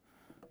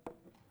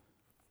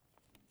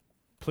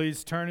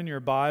Please turn in your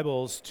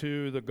Bibles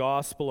to the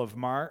Gospel of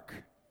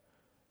Mark,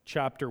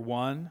 chapter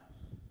 1.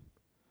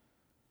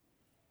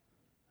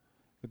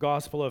 The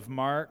Gospel of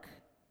Mark,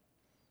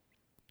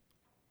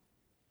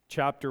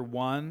 chapter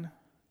 1.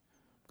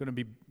 I'm going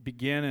to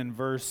begin in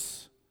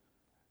verse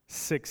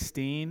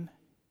 16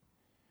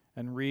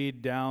 and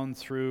read down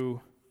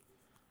through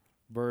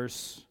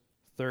verse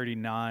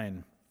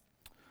 39.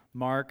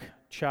 Mark,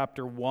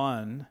 chapter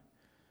 1,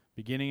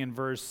 beginning in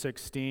verse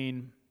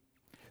 16.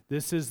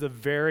 This is the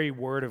very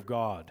word of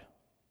God.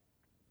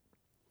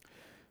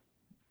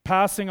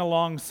 Passing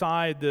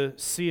alongside the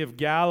Sea of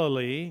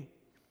Galilee,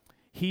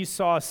 he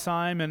saw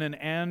Simon and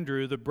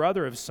Andrew, the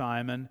brother of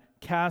Simon,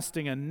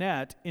 casting a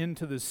net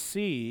into the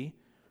sea,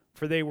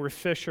 for they were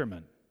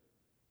fishermen.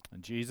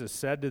 And Jesus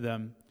said to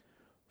them,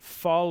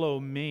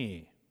 "Follow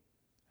me,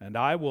 and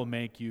I will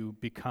make you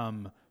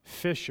become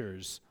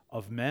fishers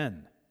of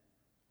men."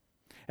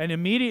 And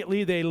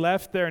immediately they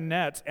left their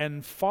nets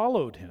and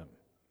followed him.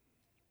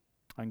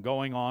 And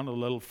going on a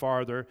little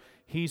farther,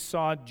 he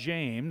saw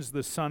James,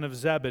 the son of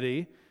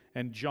Zebedee,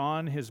 and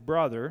John, his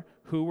brother,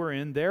 who were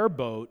in their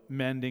boat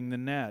mending the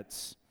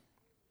nets.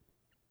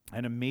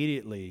 And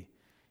immediately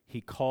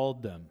he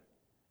called them,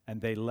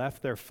 and they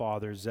left their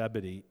father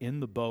Zebedee in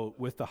the boat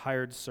with the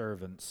hired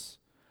servants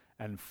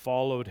and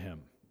followed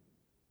him.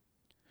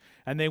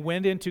 And they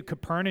went into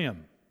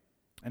Capernaum,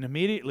 and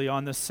immediately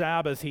on the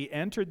Sabbath he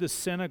entered the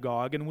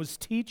synagogue and was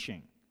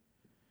teaching.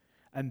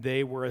 And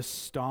they were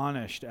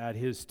astonished at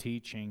his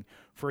teaching,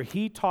 for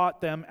he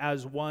taught them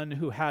as one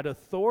who had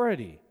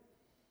authority,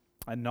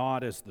 and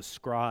not as the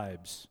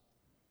scribes.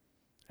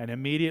 And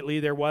immediately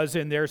there was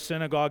in their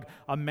synagogue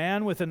a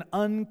man with an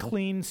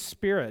unclean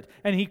spirit,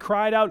 and he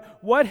cried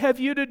out, "What have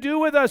you to do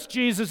with us,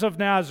 Jesus of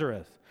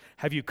Nazareth?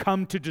 Have you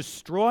come to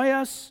destroy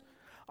us?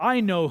 I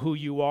know who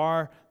you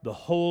are, the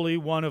Holy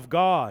One of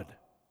God."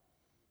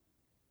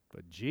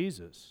 But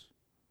Jesus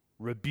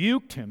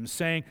rebuked him,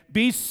 saying,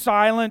 "Be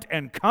silent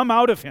and come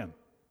out of him."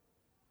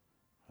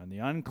 And the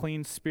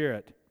unclean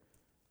spirit,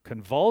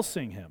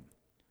 convulsing him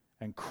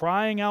and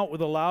crying out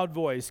with a loud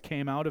voice,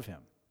 came out of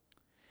him.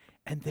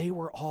 And they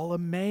were all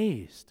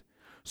amazed,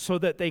 so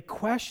that they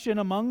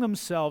questioned among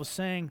themselves,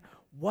 saying,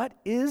 "What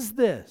is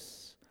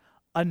this?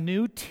 A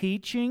new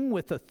teaching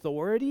with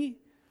authority?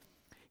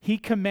 He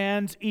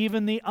commands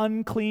even the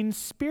unclean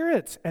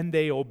spirits, and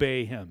they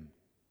obey him."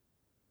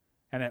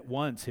 And at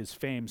once his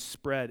fame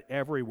spread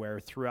everywhere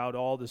throughout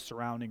all the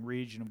surrounding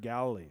region of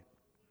Galilee.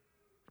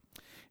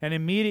 And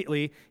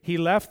immediately he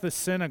left the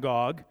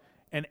synagogue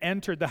and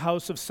entered the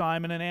house of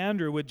Simon and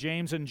Andrew with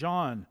James and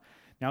John.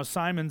 Now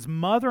Simon's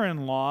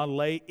mother-in-law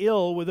lay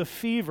ill with a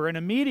fever, and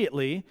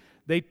immediately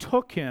they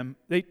told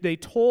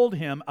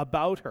him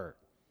about her.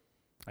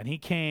 And he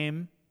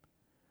came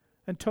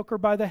and took her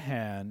by the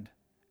hand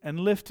and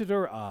lifted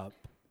her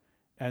up,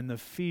 and the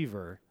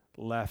fever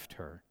left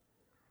her.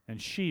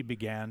 And she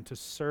began to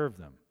serve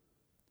them.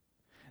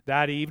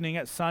 That evening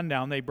at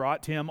sundown, they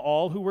brought to him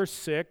all who were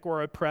sick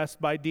or oppressed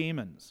by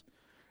demons.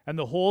 And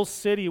the whole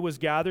city was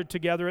gathered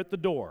together at the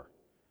door.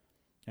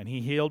 And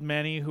he healed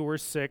many who were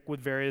sick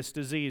with various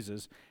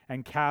diseases,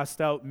 and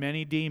cast out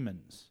many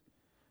demons.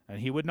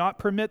 And he would not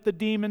permit the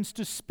demons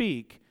to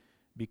speak,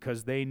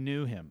 because they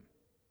knew him.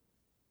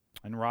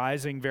 And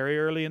rising very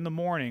early in the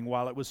morning,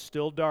 while it was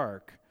still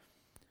dark,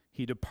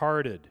 he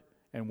departed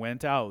and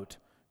went out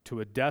to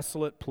a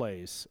desolate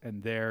place,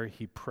 and there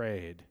he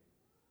prayed.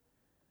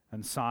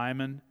 And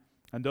Simon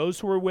and those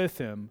who were with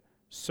him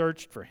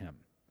searched for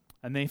him.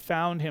 And they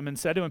found him and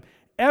said to him,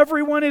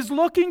 "Everyone is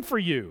looking for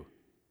you."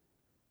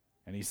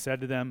 And he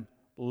said to them,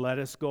 "Let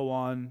us go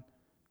on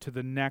to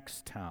the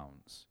next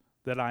towns,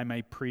 that I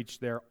may preach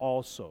there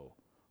also,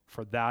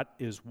 for that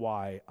is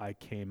why I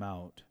came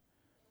out."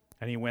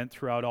 And he went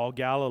throughout all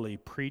Galilee,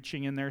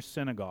 preaching in their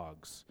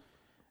synagogues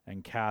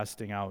and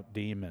casting out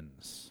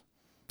demons.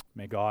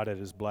 May God add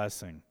his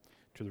blessing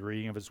to the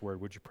reading of his word.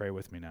 Would you pray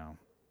with me now?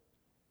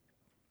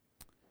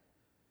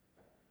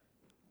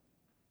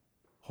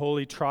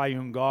 Holy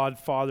triune God,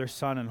 Father,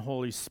 Son, and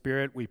Holy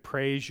Spirit, we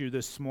praise you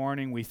this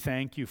morning. We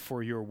thank you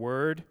for your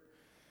word.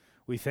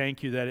 We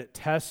thank you that it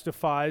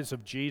testifies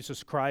of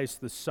Jesus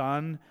Christ, the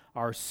Son,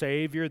 our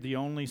Savior, the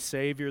only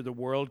Savior the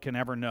world can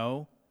ever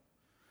know.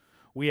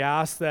 We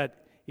ask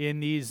that in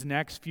these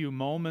next few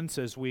moments,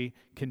 as we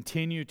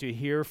continue to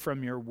hear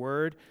from your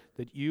word,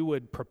 that you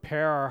would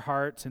prepare our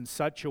hearts in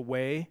such a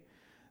way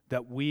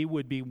that we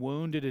would be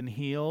wounded and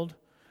healed,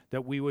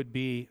 that we would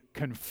be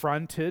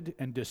confronted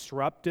and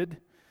disrupted,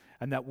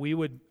 and that we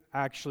would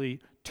actually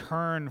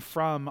turn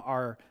from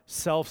our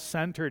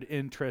self-centered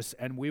interests,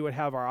 and we would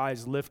have our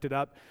eyes lifted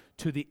up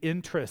to the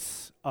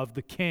interests of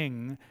the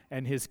King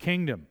and his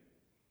kingdom.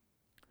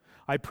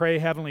 I pray,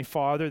 Heavenly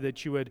Father,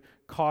 that you would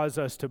cause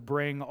us to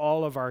bring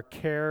all of our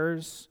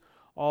cares,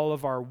 all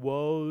of our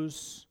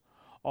woes,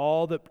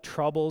 all that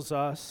troubles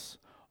us,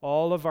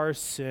 all of our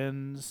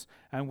sins,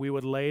 and we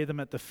would lay them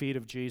at the feet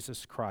of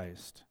Jesus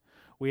Christ.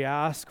 We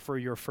ask for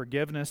your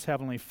forgiveness,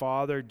 Heavenly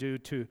Father, due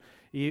to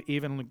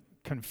even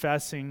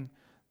confessing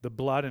the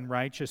blood and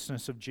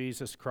righteousness of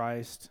Jesus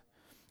Christ.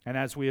 And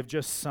as we have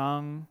just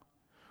sung,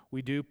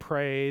 we do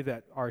pray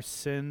that our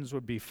sins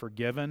would be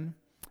forgiven.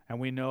 And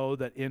we know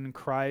that in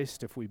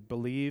Christ, if we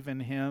believe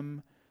in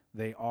Him,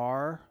 they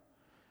are.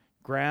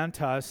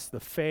 Grant us the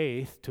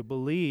faith to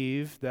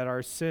believe that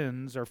our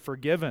sins are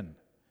forgiven.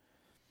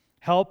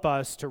 Help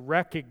us to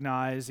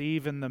recognize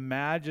even the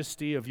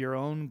majesty of your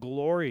own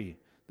glory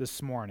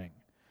this morning.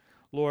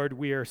 Lord,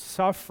 we are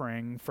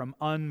suffering from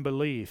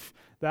unbelief.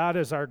 That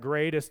is our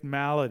greatest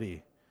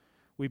malady.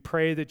 We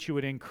pray that you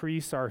would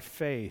increase our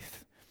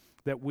faith,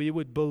 that we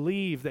would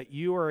believe that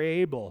you are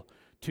able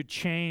to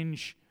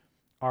change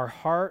our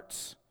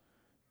hearts,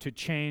 to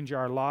change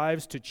our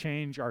lives, to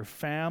change our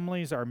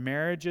families, our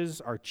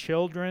marriages, our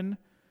children,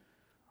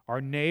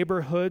 our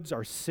neighborhoods,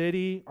 our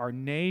city, our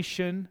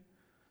nation,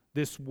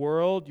 this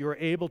world. You're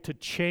able to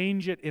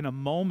change it in a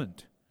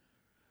moment.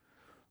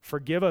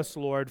 Forgive us,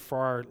 Lord, for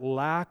our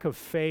lack of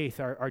faith.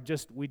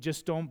 We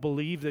just don't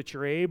believe that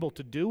you're able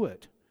to do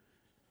it.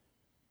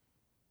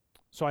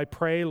 So I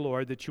pray,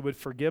 Lord, that you would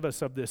forgive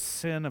us of this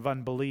sin of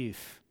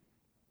unbelief.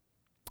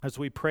 As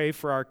we pray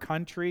for our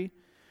country,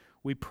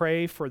 we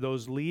pray for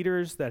those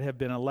leaders that have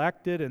been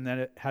elected and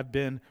that have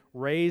been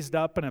raised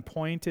up and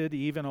appointed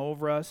even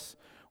over us.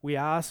 We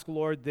ask,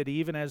 Lord, that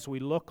even as we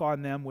look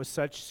on them with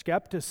such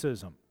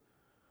skepticism,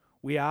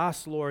 we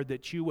ask, Lord,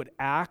 that you would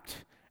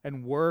act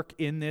and work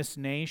in this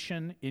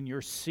nation in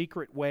your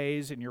secret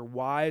ways, in your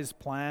wise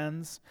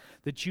plans,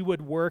 that you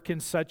would work in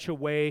such a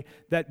way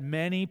that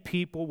many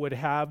people would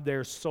have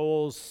their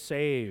souls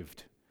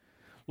saved.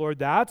 Lord,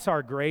 that's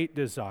our great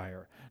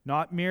desire,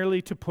 not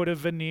merely to put a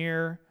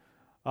veneer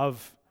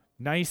of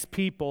nice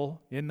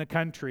people in the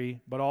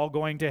country, but all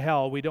going to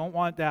hell. We don't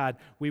want that.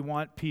 We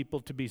want people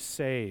to be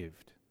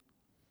saved.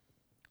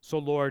 So,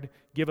 Lord,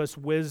 give us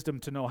wisdom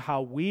to know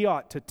how we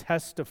ought to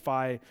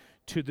testify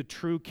to the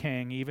true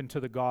King, even to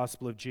the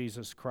gospel of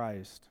Jesus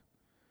Christ.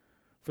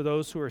 For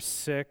those who are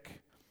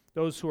sick,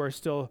 those who are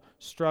still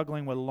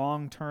struggling with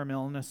long-term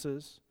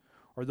illnesses,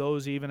 or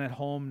those even at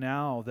home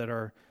now that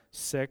are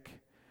sick,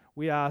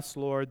 we ask,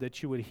 Lord,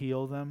 that you would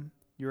heal them.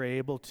 You're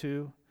able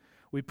to.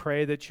 We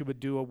pray that you would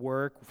do a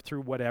work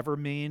through whatever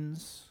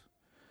means.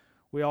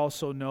 We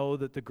also know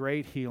that the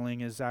great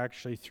healing is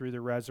actually through the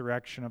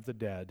resurrection of the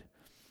dead.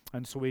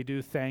 And so we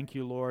do thank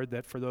you, Lord,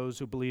 that for those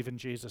who believe in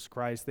Jesus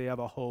Christ, they have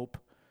a hope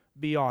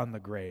beyond the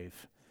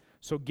grave.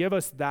 So give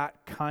us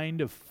that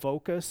kind of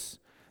focus,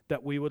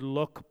 that we would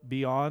look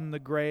beyond the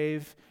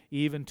grave,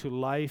 even to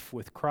life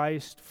with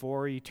Christ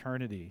for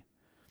eternity.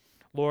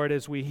 Lord,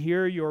 as we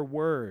hear your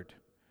word,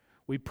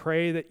 we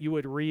pray that you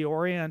would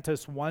reorient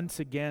us once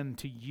again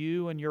to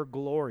you and your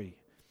glory.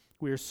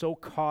 We are so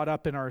caught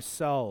up in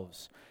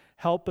ourselves.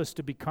 Help us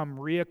to become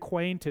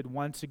reacquainted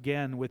once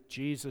again with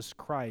Jesus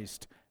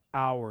Christ,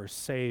 our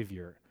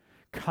Savior.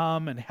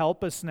 Come and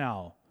help us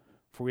now,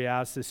 for we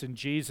ask this in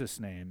Jesus'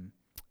 name.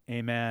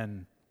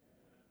 Amen.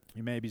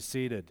 You may be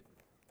seated.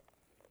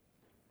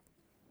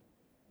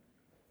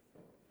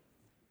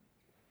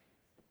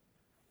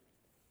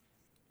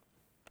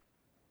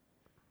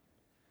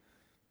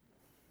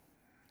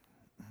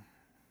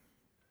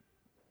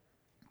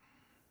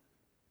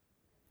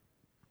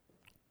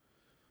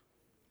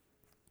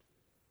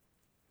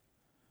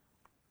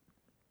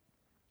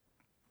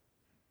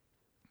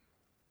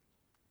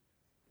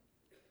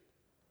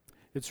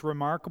 It's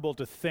remarkable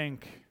to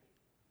think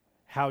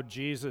how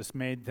Jesus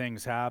made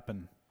things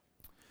happen,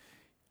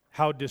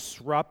 how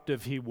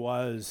disruptive he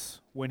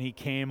was when he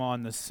came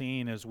on the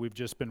scene, as we've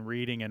just been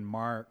reading in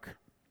Mark.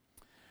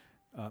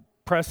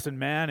 Preston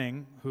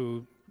Manning,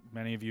 who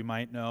many of you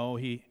might know,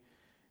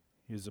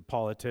 he's a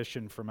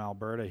politician from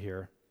Alberta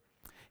here.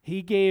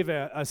 He gave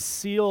a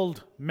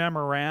sealed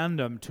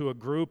memorandum to a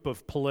group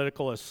of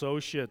political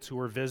associates who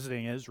were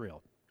visiting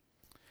Israel.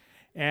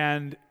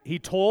 And he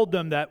told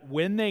them that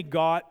when they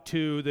got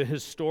to the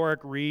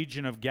historic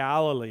region of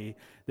Galilee,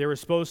 they were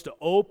supposed to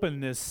open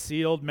this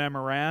sealed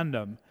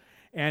memorandum,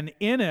 and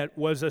in it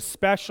was a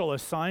special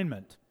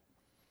assignment.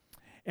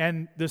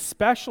 And the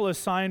special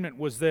assignment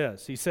was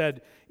this. He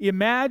said,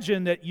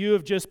 imagine that you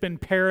have just been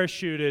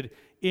parachuted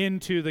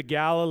into the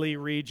Galilee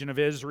region of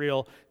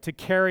Israel to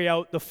carry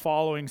out the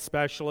following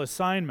special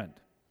assignment.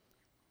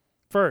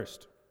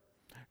 First,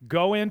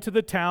 go into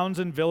the towns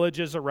and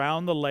villages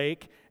around the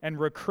lake and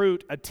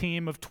recruit a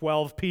team of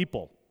 12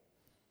 people.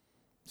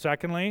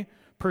 Secondly,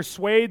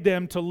 persuade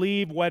them to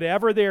leave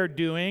whatever they're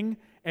doing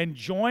and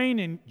join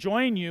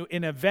you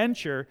in a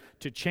venture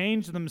to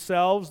change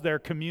themselves, their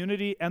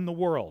community, and the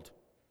world.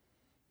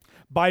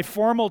 By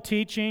formal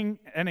teaching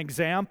and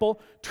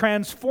example,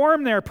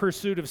 transform their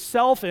pursuit of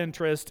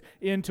self-interest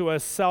into a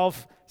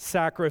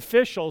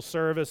self-sacrificial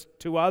service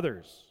to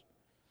others.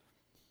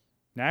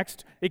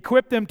 Next,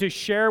 equip them to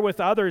share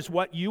with others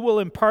what you will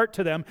impart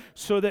to them,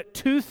 so that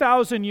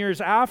 2,000 years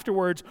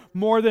afterwards,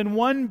 more than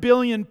 1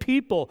 billion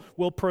people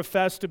will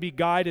profess to be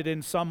guided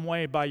in some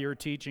way by your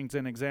teachings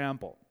and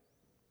example.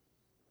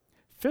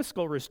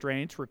 Fiscal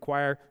restraints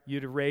require you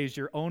to raise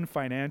your own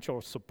financial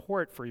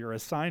support for your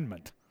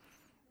assignment.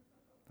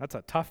 That's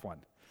a tough one.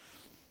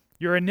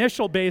 Your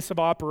initial base of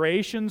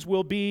operations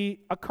will be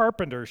a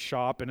carpenter's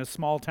shop in a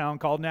small town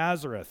called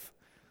Nazareth.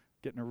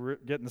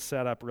 Getting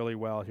set up really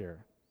well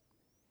here.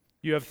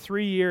 You have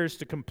 3 years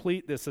to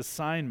complete this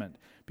assignment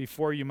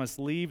before you must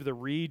leave the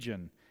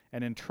region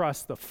and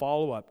entrust the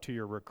follow-up to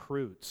your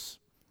recruits.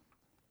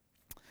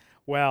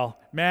 Well,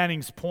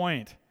 Manning's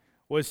point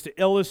was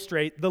to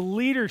illustrate the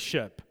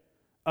leadership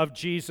of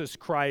Jesus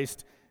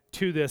Christ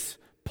to this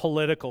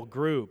political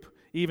group,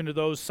 even to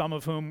those, some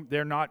of whom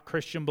they're not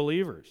Christian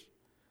believers.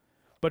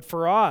 But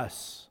for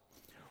us,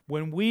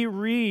 when we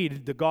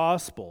read the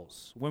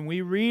Gospels, when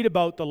we read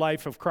about the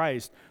life of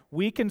Christ,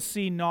 we can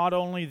see not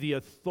only the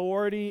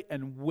authority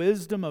and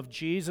wisdom of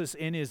Jesus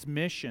in his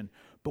mission,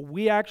 but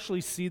we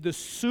actually see the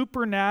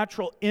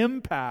supernatural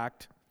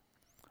impact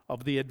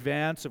of the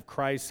advance of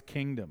Christ's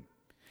kingdom.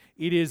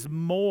 It is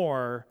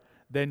more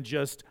than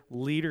just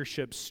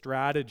leadership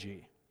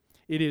strategy.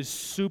 It is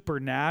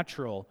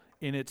supernatural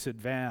in its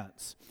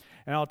advance.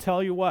 And I'll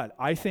tell you what,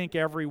 I think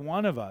every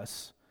one of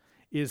us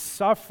is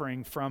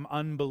suffering from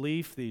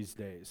unbelief these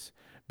days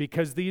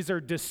because these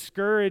are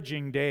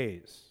discouraging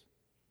days,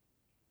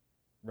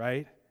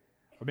 right?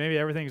 Or maybe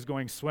everything's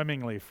going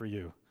swimmingly for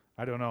you.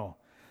 I don't know.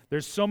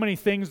 There's so many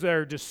things that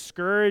are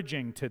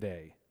discouraging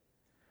today,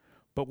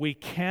 but we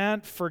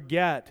can't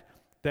forget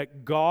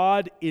that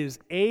God is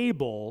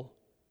able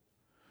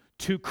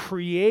to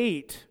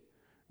create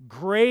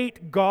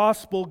great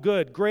gospel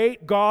good,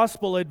 great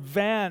gospel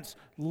advance,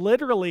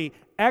 literally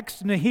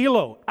ex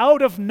nihilo,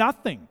 out of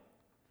nothing.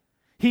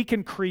 He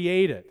can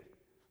create it.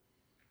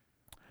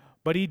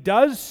 But he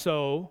does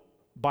so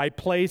by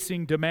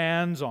placing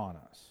demands on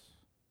us.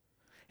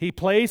 He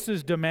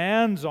places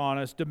demands on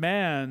us,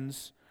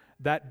 demands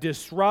that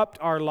disrupt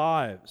our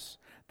lives,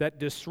 that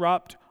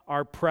disrupt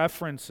our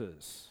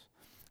preferences.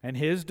 And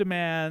his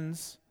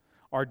demands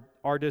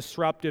are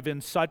disruptive in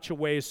such a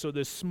way. So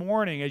this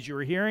morning, as you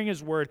were hearing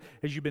his word,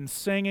 as you've been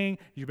singing,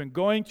 you've been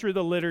going through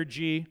the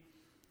liturgy,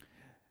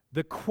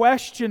 the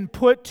question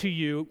put to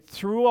you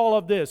through all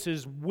of this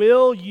is,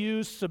 will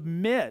you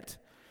submit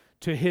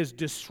to his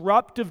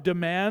disruptive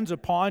demands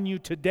upon you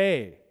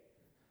today?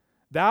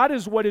 That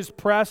is what is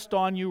pressed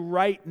on you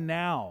right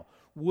now.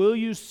 Will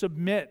you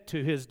submit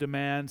to his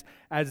demands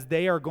as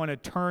they are going to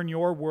turn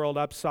your world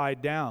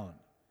upside down?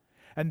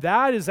 And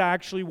that is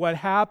actually what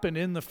happened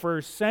in the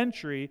first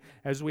century,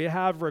 as we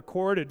have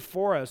recorded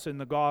for us in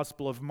the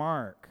Gospel of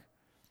Mark.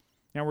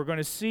 Now we're going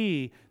to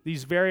see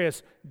these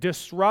various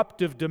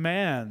disruptive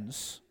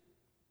demands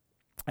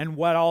and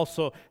what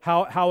also,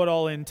 how it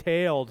all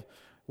entailed,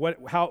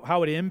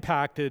 how it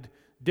impacted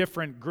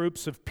different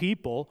groups of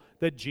people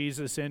that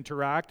Jesus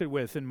interacted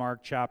with in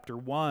Mark chapter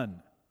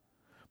 1.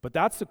 But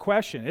that's the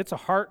question. It's a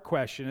heart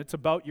question. It's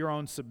about your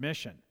own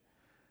submission.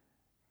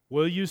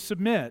 Will you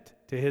submit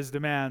to his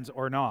demands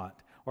or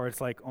not? Or it's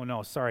like, oh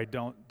no, sorry,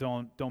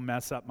 don't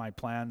mess up my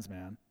plans,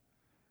 man.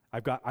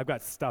 I've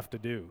got stuff to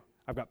do.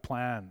 I've got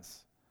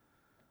plans.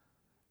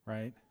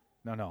 Right?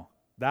 No.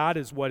 That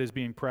is what is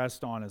being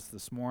pressed on us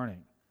this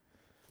morning.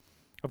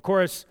 Of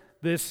course,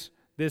 this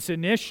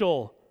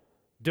initial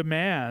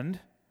demand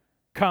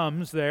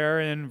comes there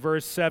in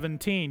verse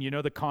 17. You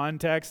know the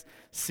context,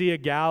 Sea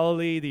of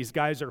Galilee, these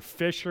guys are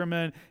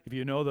fishermen. If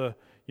you know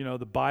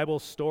the Bible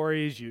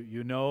stories,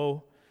 you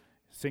know,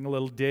 sing a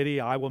little ditty,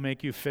 I will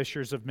make you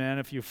fishers of men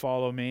if you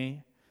follow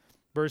me.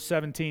 Verse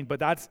 17,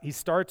 but he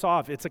starts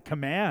off, it's a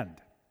command.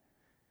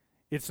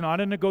 It's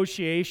not a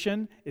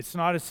negotiation, it's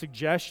not a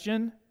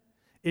suggestion,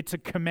 it's a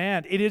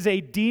command. It is a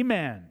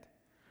demand.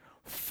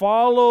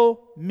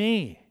 Follow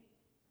me.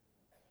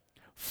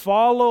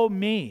 Follow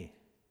me.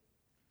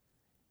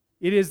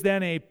 It is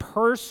then a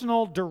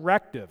personal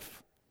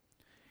directive.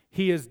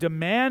 He is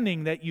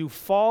demanding that you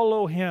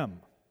follow him.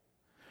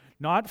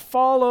 Not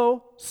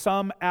follow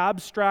some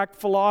abstract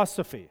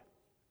philosophy.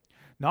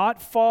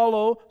 Not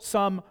follow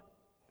some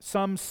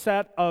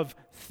set of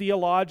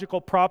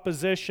theological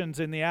propositions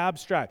in the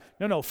abstract.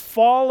 No,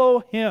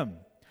 follow him.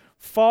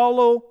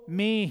 Follow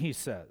me, he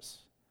says.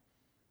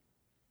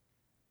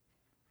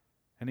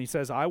 And he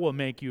says, I will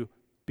make you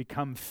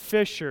become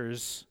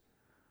fishers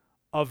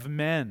of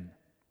men.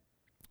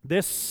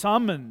 This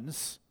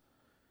summons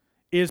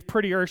is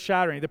pretty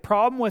earth-shattering. The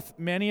problem with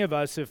many of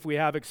us, if we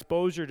have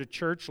exposure to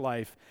church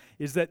life,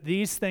 is that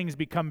these things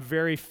become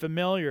very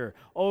familiar.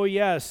 Oh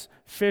yes,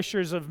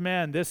 fishers of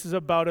men. This is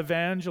about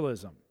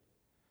evangelism.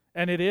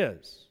 And it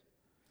is.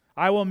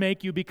 I will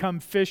make you become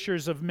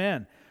fishers of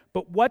men.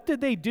 But what did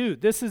they do?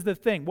 This is the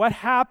thing. What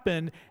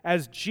happened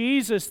as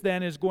Jesus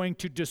then is going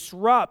to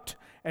disrupt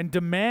and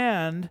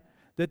demand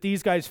that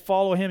these guys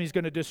follow him? He's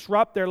going to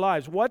disrupt their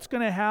lives. What's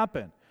going to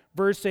happen?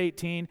 Verse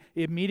 18,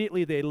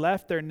 immediately they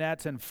left their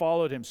nets and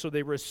followed him. So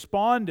they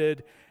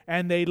responded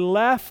and they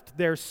left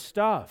their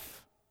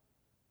stuff.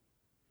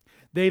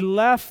 They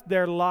left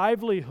their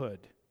livelihood.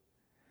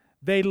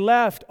 They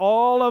left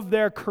all of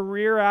their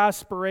career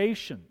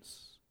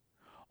aspirations,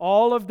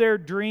 all of their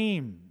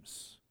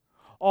dreams,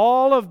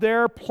 all of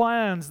their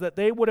plans that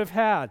they would have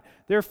had.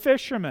 They're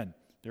fishermen.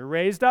 They're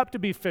raised up to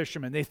be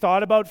fishermen. They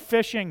thought about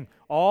fishing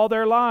all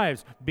their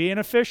lives, being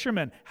a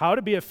fisherman, how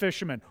to be a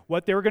fisherman,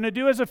 what they were going to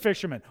do as a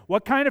fisherman,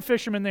 what kind of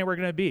fisherman they were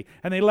going to be.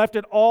 And they left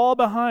it all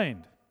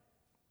behind.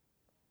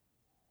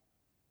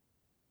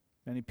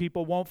 Many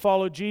people won't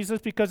follow Jesus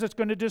because it's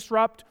going to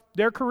disrupt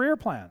their career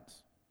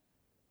plans.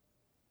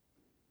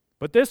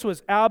 But this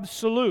was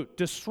absolute,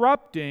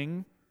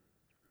 disrupting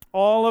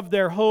all of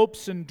their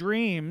hopes and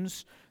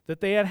dreams that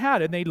they had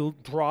had. And they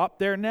dropped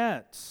their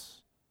nets.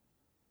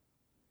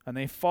 And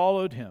they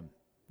followed him.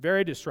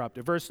 Very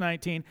disruptive. Verse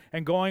 19,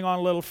 and going on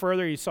a little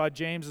further, he saw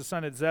James, the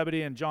son of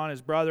Zebedee, and John,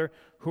 his brother,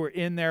 who were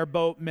in their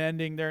boat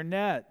mending their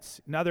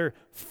nets.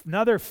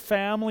 Another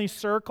family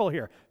circle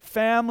here.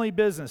 Family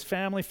business,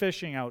 family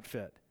fishing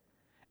outfit.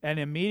 And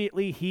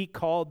immediately he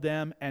called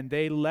them, and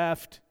they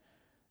left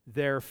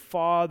their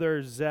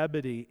father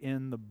Zebedee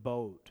in the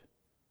boat.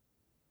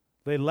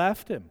 They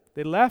left him.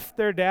 They left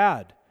their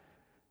dad.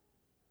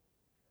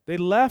 They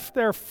left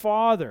their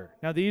father.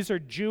 Now, these are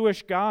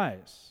Jewish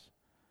guys.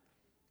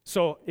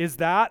 So, is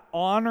that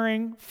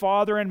honoring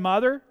father and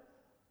mother?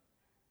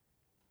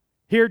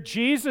 Here,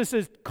 Jesus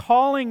is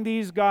calling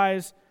these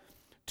guys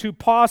to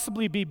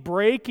possibly be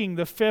breaking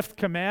the fifth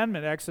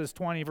commandment, Exodus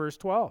 20, verse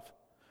 12.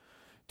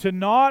 To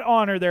not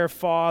honor their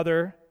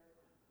father,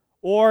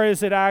 or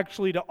is it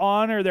actually to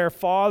honor their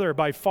father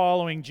by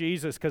following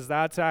Jesus? Because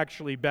that's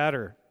actually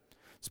better.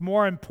 It's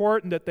more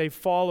important that they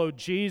follow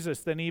Jesus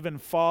than even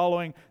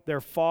following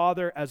their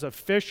father as a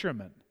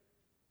fisherman.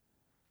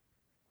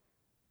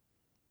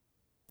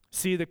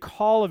 See, the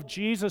call of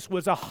Jesus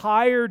was a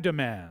higher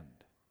demand.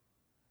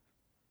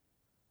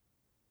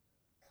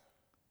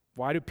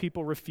 Why do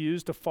people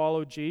refuse to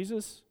follow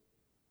Jesus?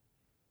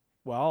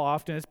 Well,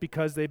 often it's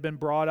because they've been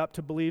brought up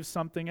to believe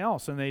something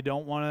else, and they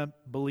don't want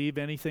to believe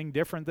anything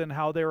different than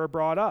how they were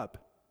brought up.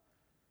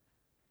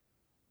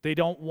 They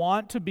don't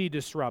want to be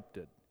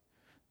disrupted.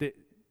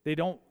 They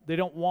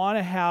don't want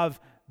to have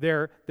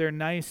their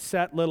nice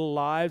set little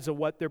lives of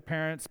what their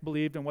parents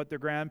believed and what their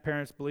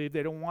grandparents believed.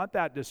 They don't want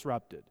that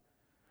disrupted.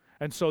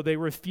 And so they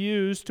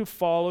refuse to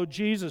follow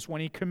Jesus when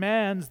he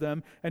commands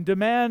them and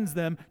demands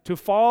them to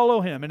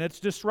follow him, and it's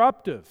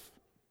disruptive.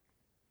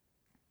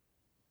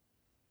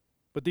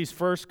 But these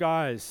first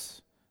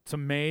guys, it's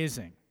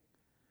amazing.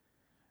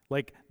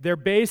 Like, they're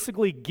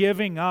basically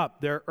giving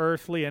up their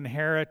earthly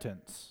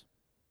inheritance,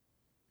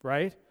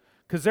 right?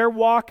 Because they're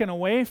walking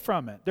away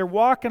from it. They're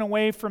walking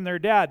away from their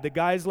dad. The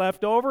guys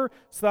left over,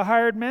 it's the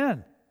hired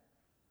men.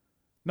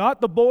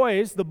 Not the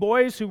boys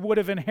who would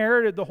have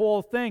inherited the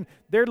whole thing.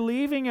 They're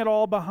leaving it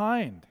all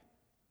behind.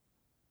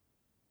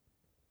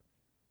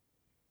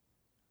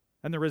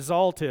 And the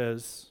result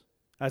is,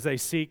 as they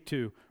seek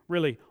to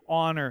really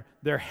honor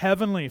their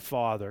heavenly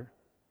Father,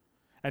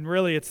 and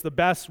really it's the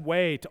best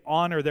way to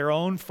honor their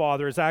own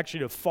father is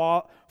actually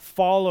to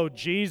follow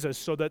Jesus,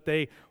 so that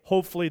they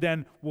hopefully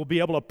then will be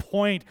able to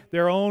point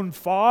their own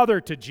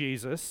father to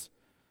Jesus.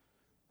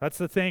 That's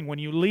the thing. When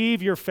you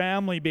leave your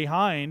family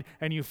behind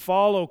and you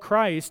follow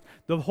Christ,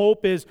 the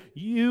hope is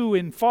you,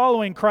 in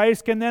following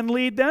Christ, can then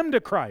lead them to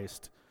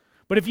Christ.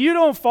 But if you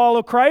don't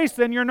follow Christ,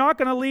 then you're not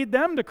going to lead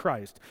them to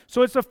Christ.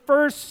 So it's the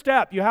first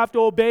step. You have to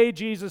obey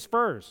Jesus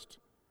first.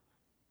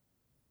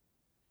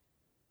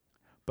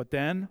 But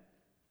then,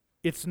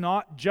 it's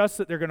not just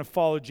that they're going to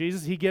follow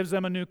Jesus. He gives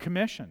them a new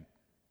commission.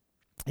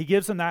 He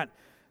gives them that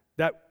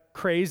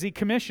crazy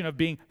commission of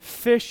being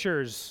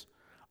fishers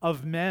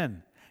of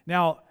men.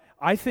 Now,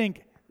 I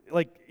think,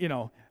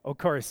 of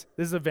course,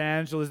 this is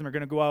evangelism. They're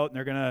going to go out and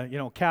they're going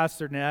to, cast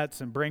their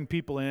nets and bring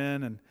people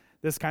in, and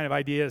this kind of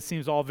idea, it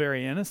seems all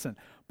very innocent.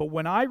 But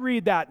when I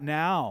read that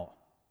now,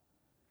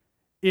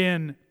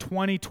 in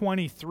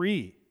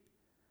 2023,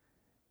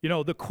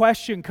 the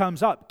question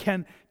comes up,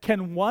 can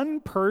one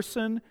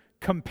person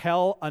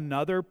compel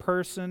another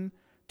person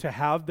to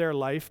have their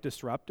life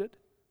disrupted?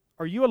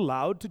 Are you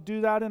allowed to do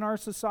that in our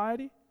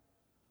society?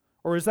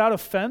 Or is that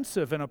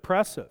offensive and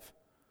oppressive?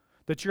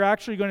 That you're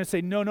actually going to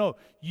say, no,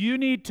 you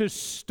need to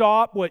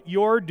stop what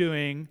you're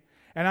doing,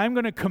 and I'm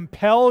going to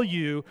compel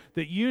you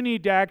that you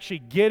need to actually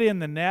get in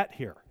the net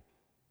here.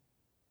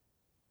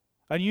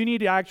 And you need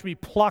to actually be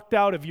plucked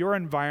out of your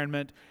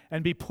environment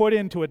and be put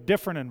into a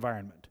different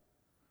environment.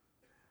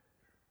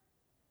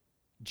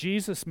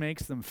 Jesus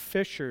makes them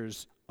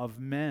fishers of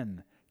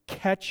men,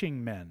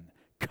 catching men,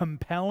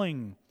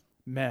 compelling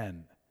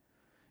men.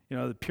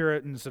 The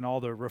Puritans and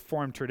all the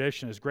Reformed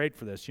tradition is great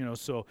for this.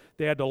 So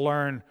they had to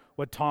learn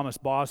what Thomas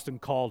Boston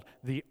called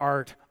the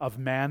art of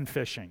man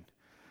fishing.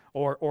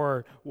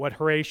 Or what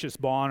Horatius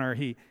Bonner,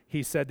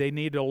 he said they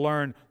need to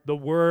learn the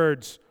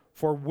words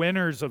for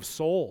winners of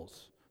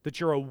souls. That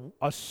you're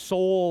a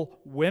soul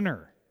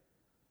winner.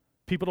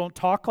 People don't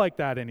talk like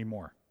that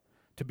anymore.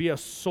 To be a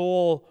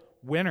soul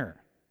winner.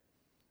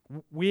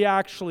 We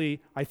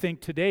actually, I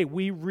think today,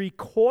 we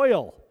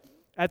recoil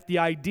at the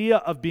idea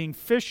of being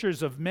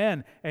fishers of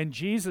men, and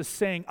Jesus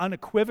saying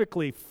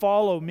unequivocally,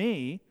 follow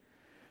me,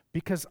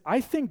 because I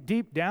think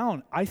deep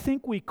down,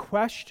 we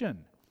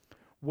question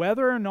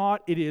whether or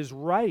not it is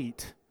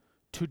right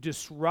to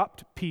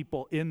disrupt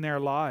people in their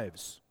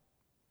lives.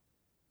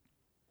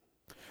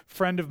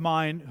 friend of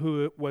mine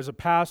who was a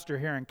pastor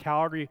here in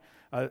Calgary,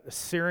 a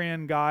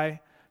Syrian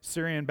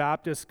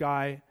Baptist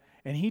guy,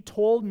 and he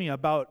told me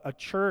about a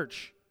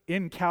church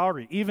in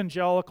Calgary,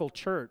 evangelical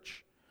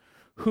church,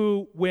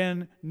 who,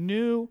 when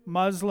new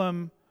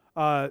Muslim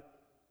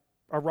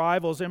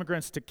arrivals,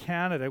 immigrants to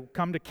Canada,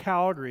 come to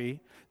Calgary,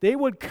 they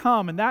would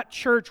come, and that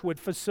church would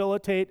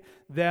facilitate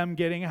them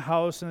getting a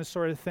house and this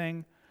sort of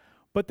thing.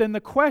 But then the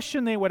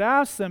question they would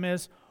ask them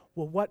is,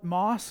 well, what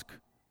mosque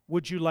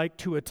would you like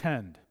to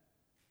attend?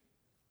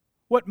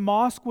 What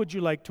mosque would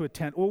you like to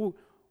attend? Well,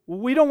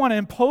 we don't want to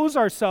impose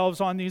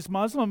ourselves on these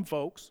Muslim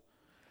folks.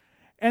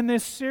 And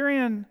this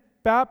Syrian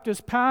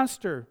Baptist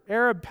pastor,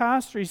 Arab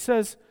pastor, he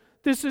says,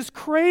 this is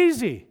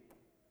crazy.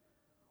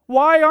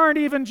 Why aren't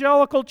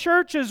evangelical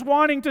churches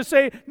wanting to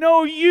say,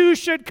 no, you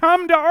should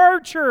come to our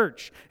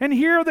church and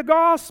hear the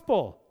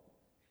gospel?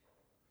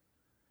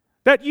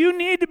 That you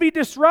need to be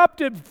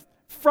disrupted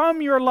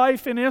from your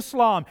life in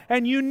Islam,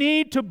 and you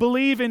need to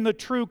believe in the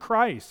true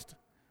Christ.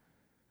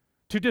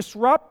 To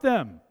disrupt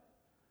them.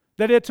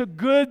 That it's a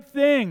good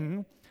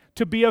thing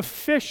to be a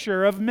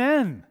fisher of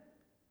men.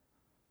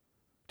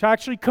 To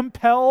actually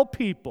compel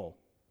people.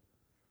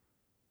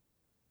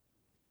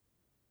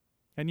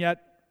 And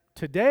yet,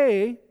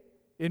 today,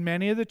 in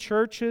many of the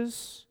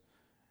churches,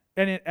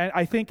 and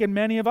I think in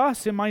many of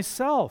us, in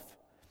myself,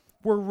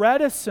 we're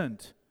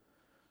reticent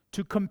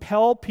to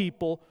compel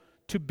people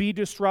to be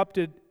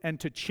disrupted and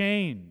to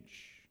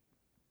change.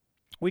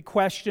 We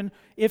question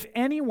if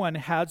anyone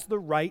has the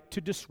right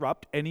to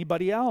disrupt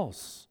anybody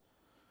else.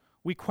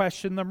 We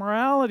question the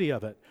morality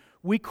of it.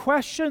 We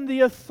question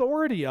the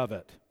authority of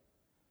it.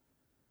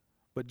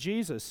 But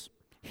Jesus,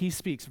 he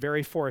speaks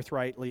very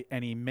forthrightly,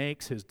 and he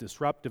makes his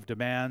disruptive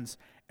demands,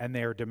 and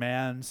they are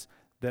demands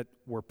that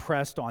were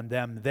pressed on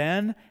them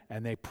then,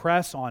 and they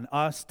press on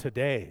us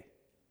today.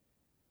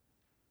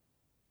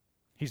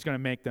 He's going to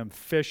make them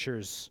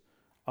fishers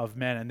of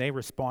men, and they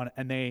respond,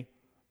 and they,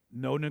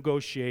 no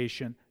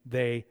negotiation,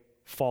 they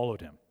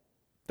followed him.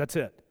 That's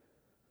it.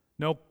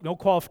 No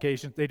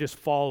qualifications, they just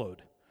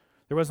followed.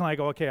 There wasn't like,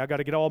 okay, I got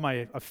to get all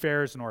my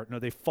affairs in order. No,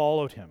 they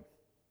followed him.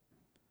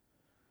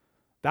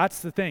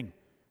 That's the thing.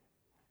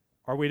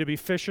 Are we to be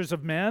fishers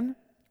of men?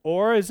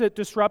 Or is it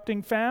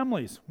disrupting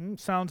families?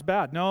 Sounds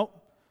bad. No.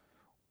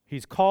 He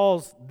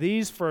calls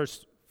these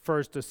first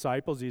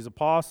disciples, these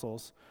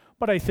apostles,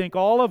 but I think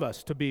all of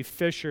us to be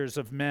fishers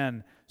of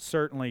men,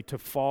 certainly to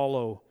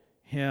follow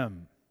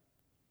him.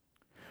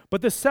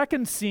 But the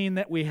second scene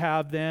that we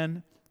have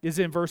then is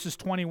in verses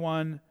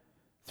 21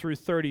 through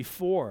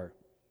 34.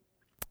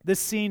 This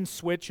scene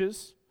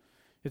switches.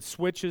 It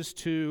switches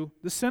to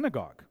the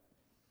synagogue.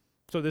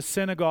 So the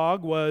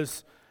synagogue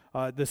was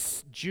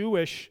this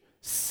Jewish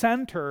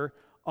center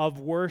of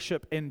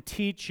worship and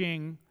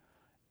teaching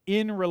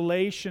in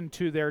relation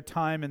to their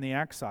time in the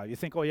exile. You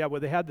think, oh yeah,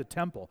 well they had the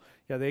temple.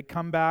 Yeah, they'd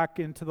come back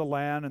into the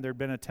land and there'd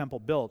been a temple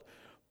built.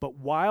 But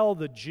while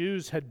the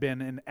Jews had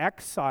been in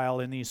exile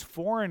in these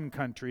foreign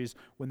countries,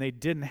 when they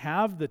didn't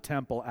have the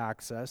temple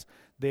access,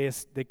 they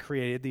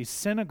created these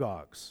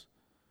synagogues.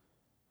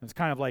 It's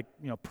kind of like,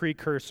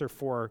 precursor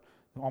for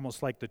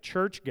almost like the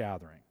church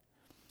gathering.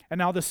 And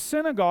now the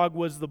synagogue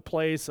was the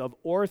place of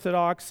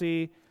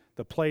orthodoxy,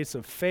 the place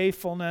of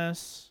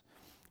faithfulness.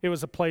 It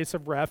was a place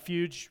of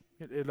refuge.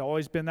 It had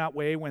always been that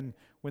way when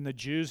the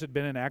Jews had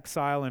been in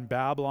exile in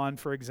Babylon,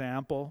 for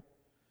example.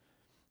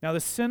 Now the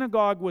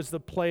synagogue was the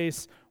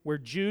place where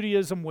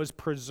Judaism was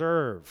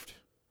preserved.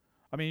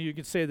 I mean, you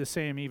could say the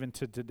same even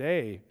to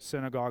today,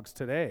 synagogues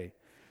today.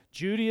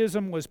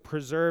 Judaism was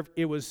preserved.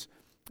 It was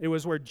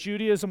where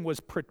Judaism was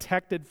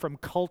protected from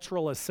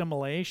cultural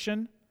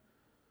assimilation.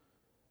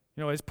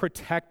 It's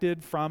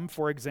protected from,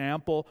 for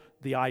example,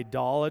 the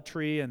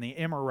idolatry and the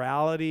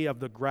immorality of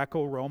the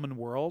Greco-Roman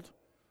world.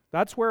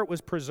 That's where it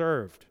was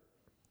preserved.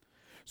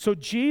 So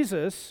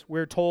Jesus,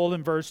 we're told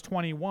in verse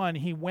 21,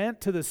 he went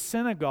to the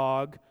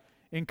synagogue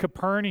in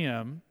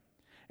Capernaum,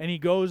 and he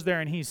goes there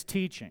and he's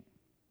teaching.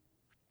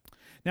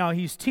 Now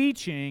he's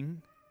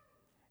teaching,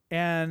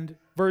 and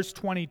verse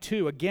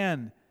 22,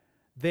 again,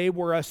 they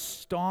were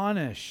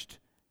astonished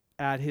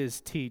at his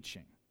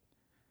teaching.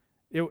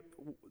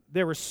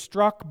 They were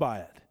struck by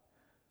it.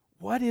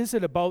 What is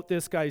it about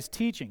this guy's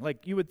teaching?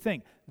 Like you would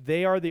think,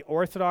 they are the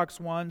orthodox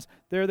ones.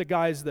 They're the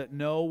guys that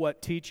know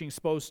what teaching's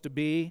supposed to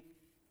be.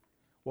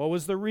 What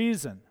was the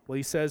reason? Well,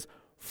 he says,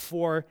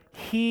 for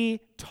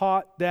he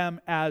taught them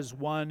as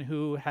one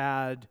who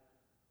had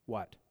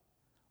what?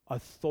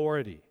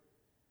 Authority.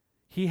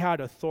 He had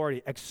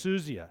authority,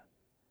 exousia.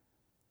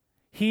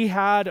 He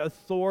had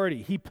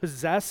authority. He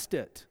possessed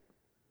it.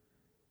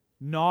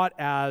 Not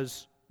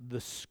as the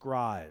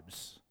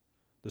scribes.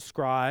 The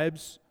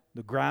scribes,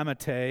 the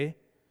grammate,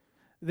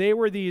 they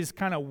were these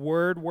kind of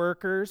word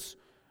workers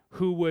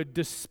who would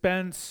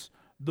dispense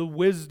the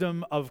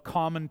wisdom of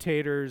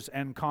commentators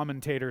and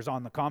commentators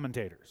on the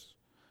commentators.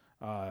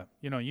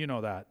 You know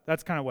that.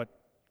 That's kind of what,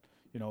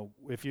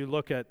 if you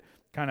look at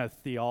kind of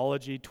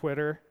theology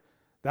Twitter,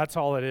 that's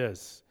all it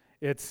is.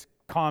 It's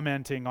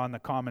commenting on the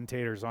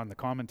commentators,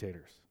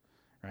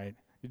 right?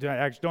 You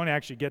don't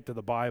actually get to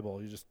the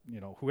Bible. You just,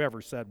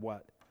 whoever said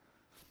what.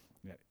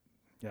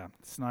 Yeah,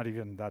 it's not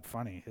even that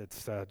funny.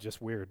 It's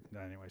just weird.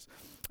 Anyways,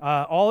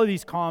 all of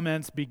these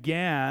comments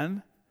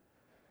began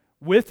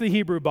with the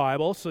Hebrew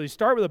Bible. So you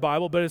start with the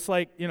Bible, but it's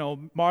like,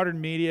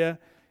 modern media,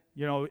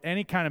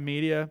 any kind of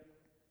media,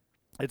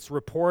 it's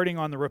reporting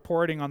on the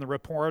reporting on the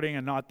reporting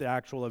and not the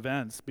actual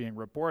events being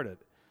reported.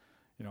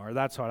 Or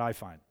that's what I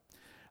find.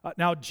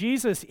 Now,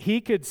 Jesus, he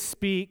could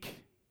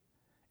speak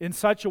in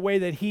such a way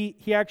that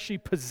he actually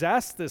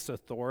possessed this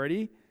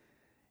authority.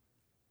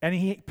 And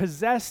he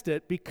possessed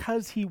it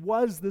because he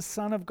was the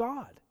Son of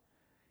God.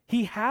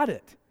 He had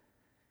it.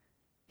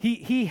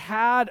 He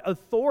had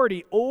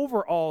authority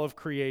over all of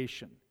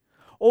creation,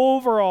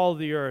 over all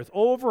the earth,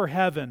 over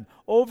heaven,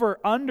 over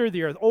under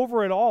the earth,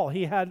 over it all.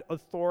 He had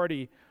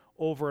authority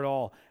over it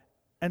all.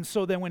 And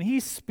so then when he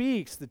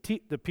speaks, the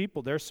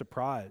people, they're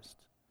surprised.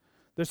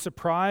 They're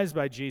surprised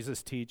by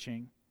Jesus'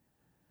 teaching.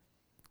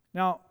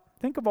 Now,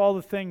 think of all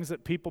the things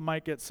that people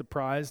might get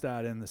surprised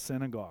at in the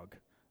synagogue.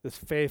 This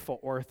faithful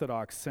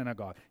Orthodox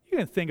synagogue. You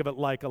can think of it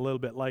like a little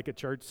bit like a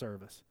church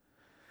service.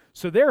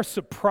 So they're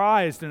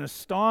surprised and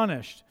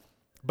astonished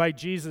by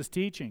Jesus'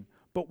 teaching.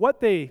 But what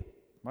they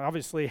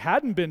obviously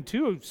hadn't been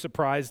too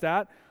surprised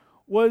at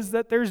was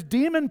that there's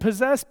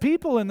demon-possessed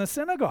people in the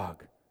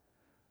synagogue.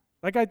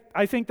 Like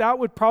I think that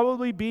would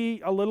probably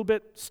be a little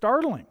bit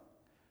startling.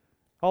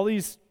 All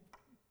these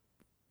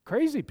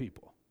crazy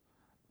people,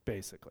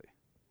 basically.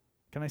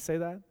 Can I say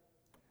that?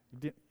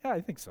 Yeah, I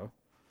think so.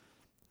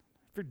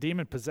 If you're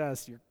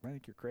demon-possessed, I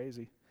think you're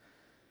crazy.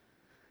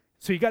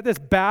 So you got this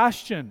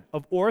bastion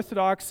of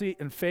orthodoxy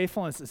and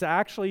faithfulness is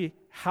actually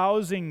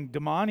housing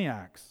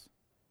demoniacs.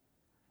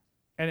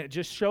 And it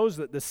just shows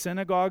that the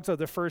synagogues of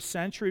the first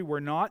century were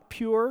not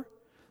pure,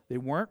 they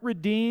weren't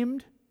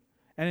redeemed,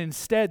 and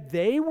instead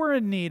they were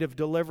in need of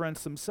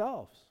deliverance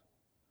themselves.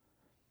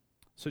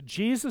 So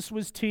Jesus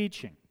was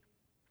teaching.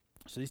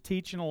 So he's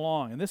teaching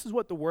along. And this is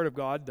what the Word of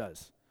God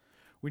does.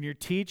 When you're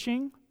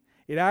teaching,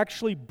 it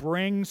actually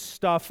brings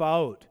stuff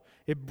out.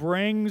 It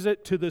brings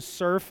it to the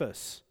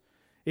surface.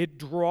 It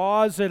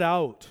draws it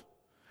out.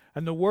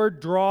 And the word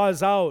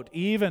draws out,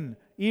 even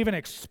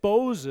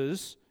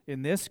exposes,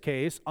 in this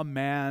case, a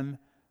man.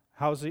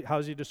 How's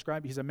he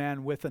described? He's a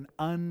man with an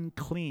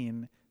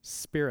unclean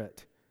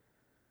spirit.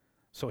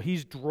 So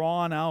he's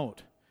drawn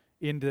out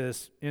into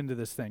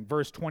this thing.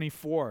 Verse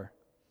 24.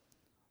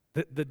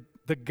 The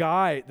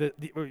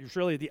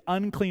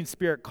unclean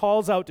spirit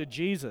calls out to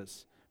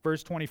Jesus.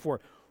 Verse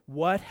 24.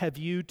 What have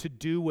you to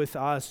do with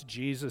us,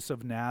 Jesus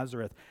of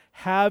Nazareth?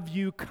 Have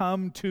you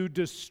come to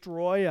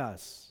destroy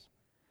us?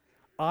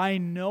 I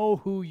know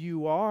who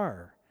you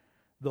are,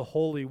 the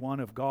Holy One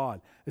of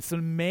God. It's an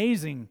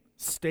amazing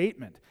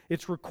statement.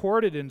 It's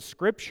recorded in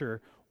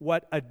Scripture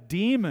what a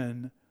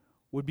demon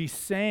would be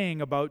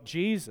saying about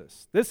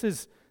Jesus. This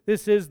is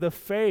the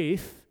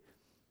faith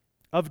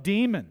of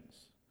demons.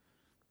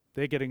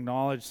 They can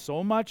acknowledge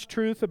so much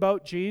truth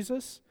about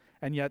Jesus,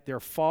 and yet they're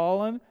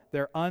fallen,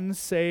 they're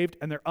unsaved,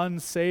 and they're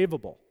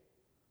unsavable.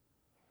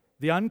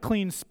 The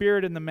unclean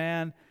spirit in the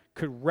man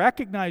could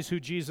recognize who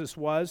Jesus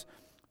was,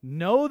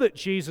 know that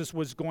Jesus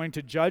was going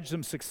to judge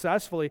them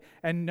successfully,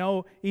 and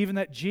know even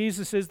that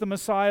Jesus is the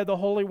Messiah, the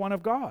Holy One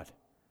of God.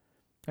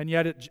 And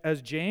yet,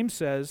 as James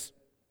says,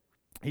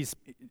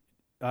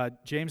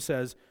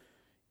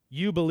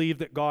 you believe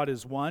that God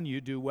is one,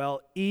 you do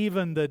well.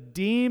 Even the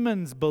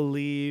demons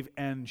believe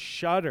and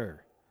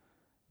shudder.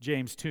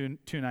 James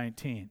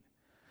 2:19.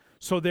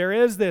 So there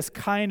is this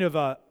kind of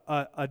a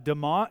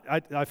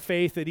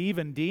faith that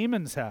even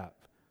demons have.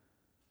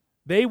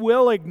 They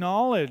will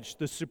acknowledge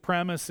the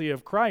supremacy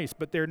of Christ,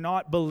 but they're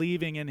not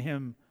believing in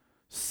Him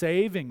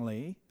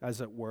savingly, as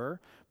it were,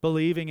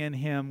 believing in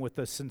Him with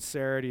the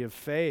sincerity of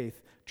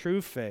faith,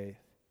 true faith.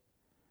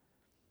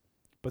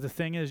 But the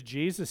thing is,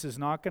 Jesus is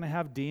not going to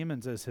have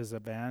demons as His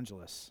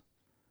evangelists.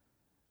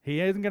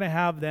 He isn't going to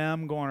have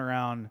them going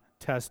around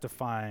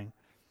testifying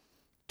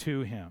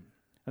to Him.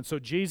 And so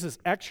Jesus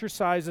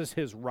exercises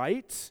His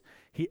rights.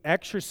 He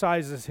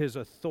exercises His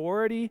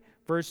authority.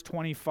 Verse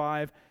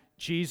 25,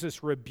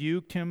 Jesus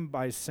rebuked him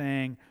by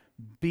saying,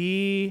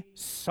 "Be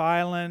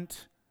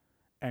silent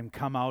and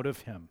come out of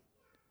him."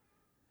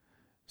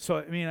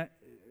 So,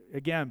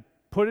 again,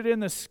 put it in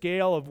the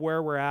scale of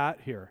where we're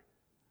at here.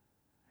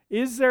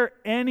 Is there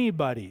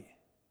anybody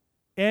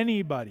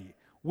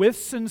with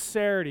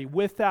sincerity,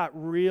 with that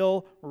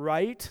real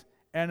right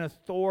and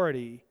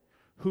authority,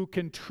 who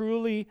can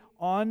truly,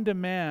 on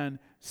demand,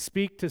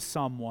 speak to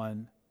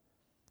someone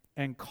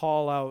and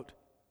call out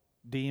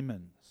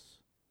demons?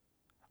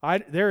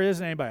 There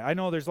isn't anybody. I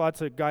know there's lots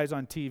of guys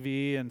on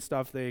TV and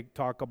stuff, they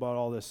talk about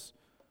all this,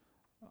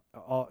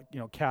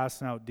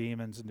 casting out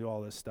demons and do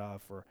all this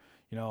stuff, or,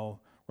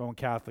 Roman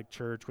Catholic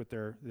Church with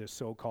their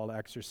so-called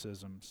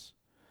exorcisms.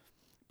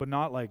 But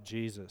not like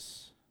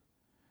Jesus.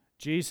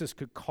 Jesus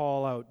could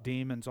call out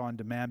demons on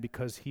demand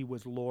because He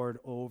was Lord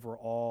over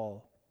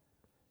all.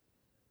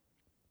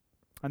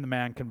 And the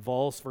man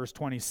convulsed, verse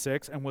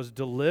 26, and was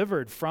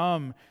delivered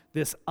from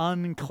this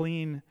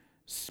unclean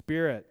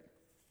spirit.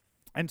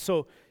 And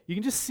so you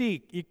can just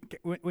see,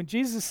 when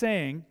Jesus is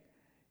saying,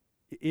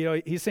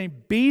 he's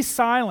saying, be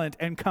silent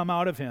and come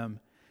out of him.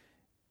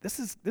 This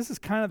is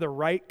kind of the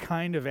right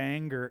kind of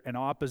anger and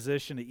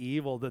opposition to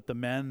evil that the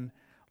men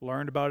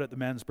learned about at the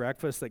men's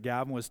breakfast that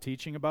Gavin was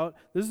teaching about.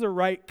 This is the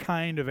right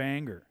kind of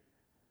anger.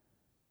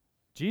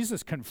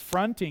 Jesus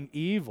confronting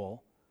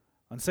evil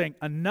and saying,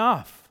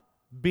 enough,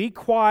 be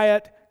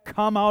quiet,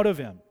 come out of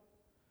him.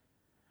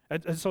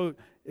 And so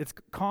it's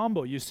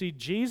combo. You see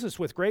Jesus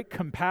with great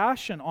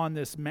compassion on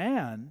this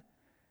man,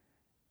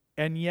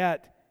 and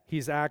yet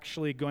he's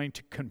actually going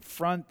to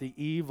confront the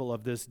evil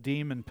of this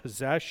demon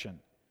possession.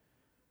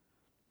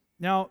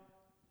 Now,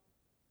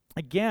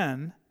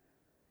 again,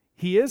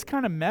 he is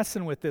kind of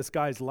messing with this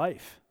guy's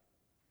life.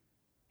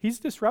 He's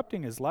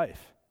disrupting his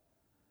life.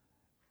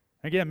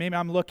 Again, maybe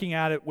I'm looking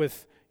at it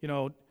with,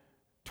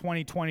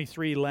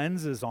 2023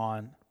 lenses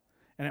on,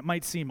 and it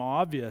might seem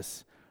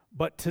obvious,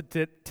 but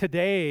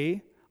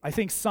today, I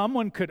think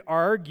someone could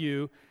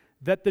argue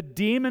that the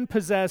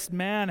demon-possessed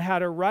man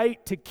had a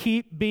right to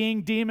keep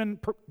being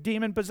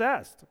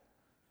demon-possessed.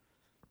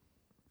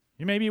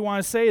 You maybe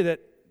want to say that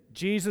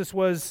Jesus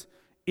was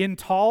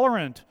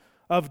intolerant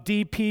of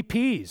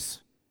DPPs.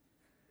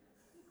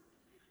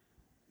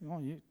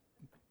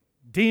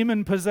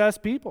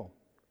 Demon-possessed people.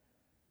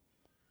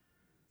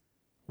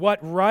 What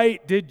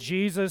right did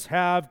Jesus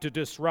have to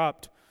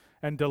disrupt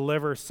and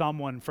deliver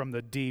someone from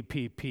the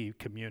DPP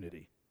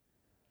community?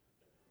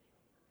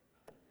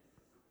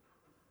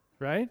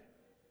 Right?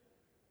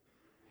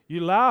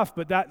 You laugh,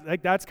 but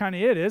that's kind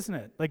of it, isn't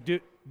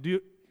it?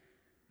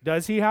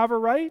 Does he have a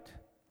right?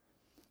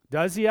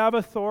 Does he have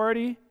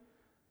authority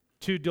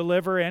to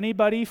deliver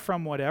anybody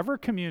from whatever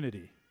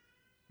community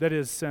that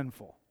is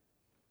sinful?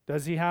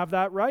 Does he have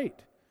that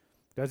right?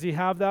 Does he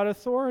have that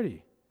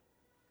authority?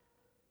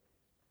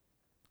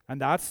 And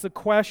that's the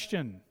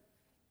question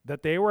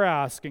that they were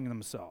asking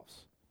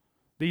themselves,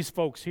 these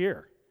folks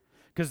here.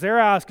 Because they're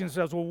asking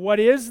themselves, well, what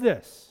is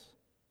this?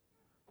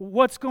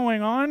 What's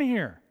going on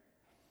here?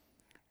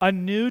 A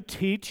new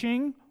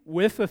teaching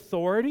with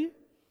authority?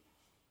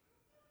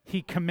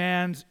 He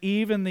commands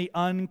even the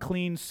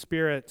unclean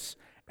spirits,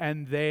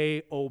 and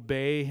they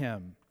obey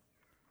him.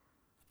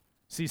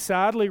 See,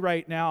 sadly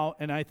right now,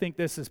 and I think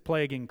this is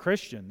plaguing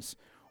Christians,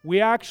 we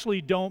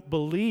actually don't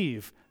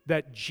believe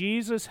that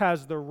Jesus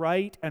has the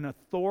right and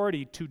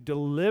authority to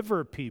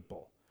deliver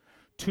people,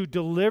 to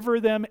deliver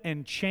them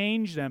and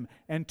change them,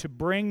 and to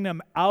bring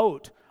them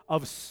out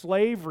of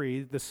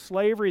slavery, the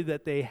slavery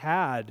that they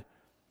had,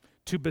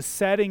 to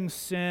besetting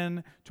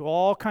sin, to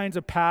all kinds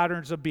of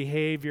patterns of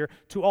behavior,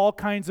 to all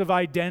kinds of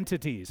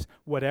identities.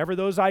 Whatever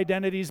those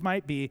identities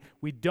might be,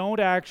 we don't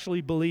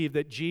actually believe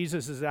that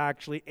Jesus is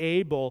actually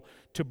able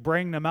to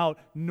bring them out,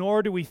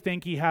 nor do we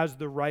think he has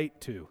the right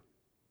to.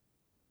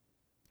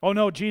 Oh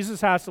no,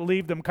 Jesus has to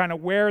leave them kind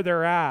of where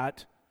they're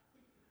at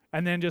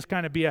and then just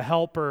kind of be a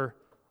helper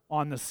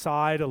on the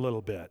side a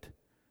little bit.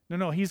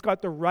 No, he's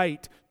got the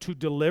right to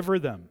deliver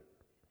them.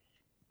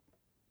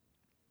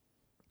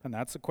 And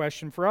that's the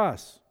question for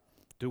us.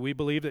 Do we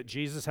believe that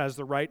Jesus has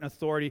the right and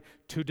authority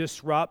to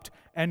disrupt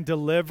and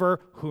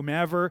deliver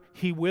whomever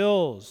he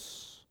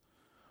wills?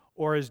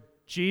 Or is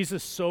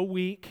Jesus so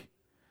weak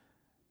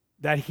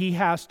that he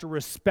has to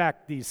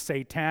respect these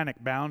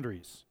satanic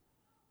boundaries?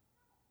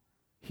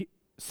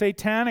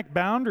 Satanic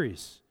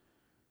boundaries.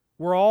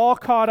 We're all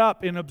caught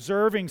up in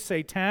observing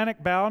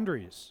satanic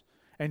boundaries,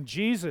 and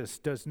Jesus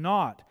does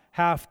not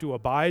have to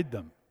abide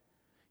them.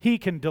 He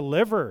can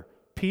deliver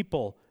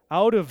people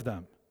out of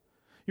them.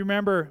 You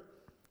remember,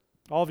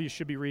 all of you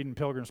should be reading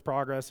Pilgrim's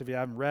Progress. If you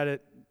haven't read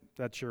it,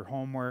 that's your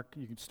homework.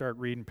 You can start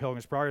reading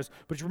Pilgrim's Progress.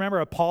 But you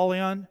remember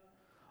Apollyon?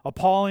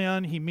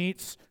 Apollyon, he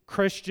meets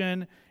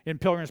Christian in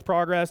Pilgrim's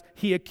Progress.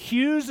 He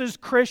accuses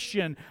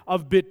Christian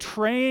of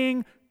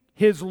betraying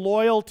his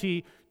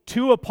loyalty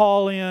to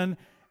Apollyon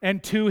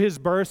and to his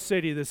birth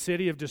city, the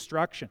city of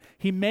destruction.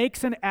 He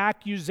makes an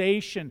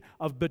accusation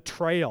of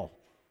betrayal.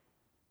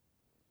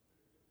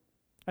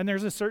 And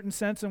there's a certain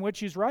sense in which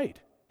he's right.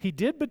 He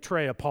did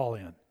betray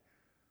Apollyon.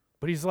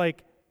 But he's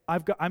like,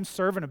 I'm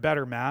serving a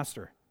better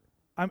master.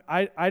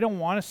 I don't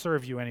want to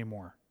serve you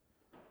anymore.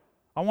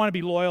 I want to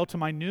be loyal to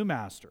my new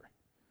master.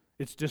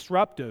 It's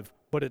disruptive,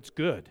 but it's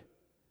good.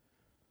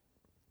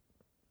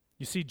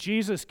 You see,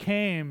 Jesus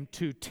came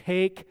to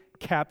take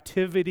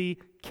captivity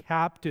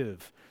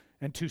captive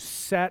and to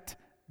set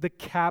the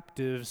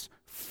captives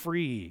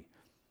free.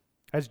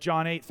 As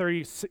John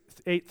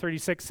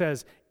 8:36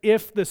 says,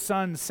 if the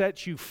Son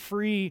sets you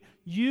free,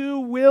 you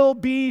will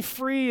be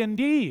free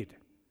indeed.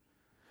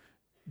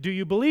 Do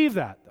you believe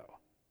that, though?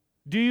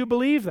 Do you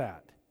believe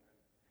that?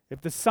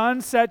 If the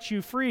Son sets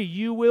you free,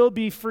 you will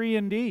be free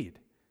indeed.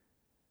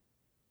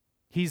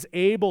 He's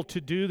able to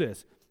do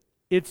this.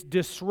 It's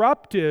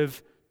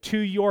disruptive to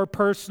your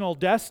personal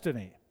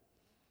destiny.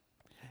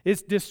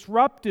 It's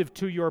disruptive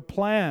to your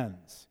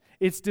plans.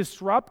 It's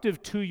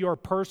disruptive to your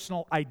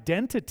personal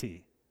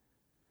identity.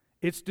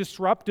 It's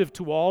disruptive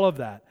to all of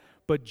that.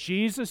 But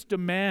Jesus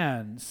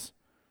demands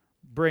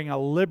bring a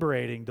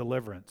liberating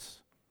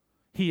deliverance.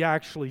 He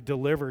actually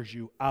delivers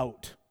you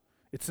out.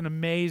 It's an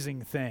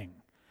amazing thing.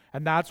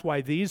 And that's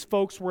why these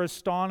folks were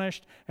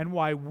astonished and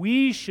why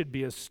we should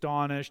be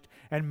astonished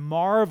and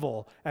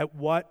marvel at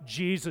what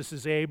Jesus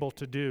is able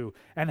to do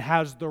and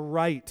has the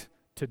right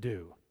to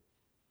do.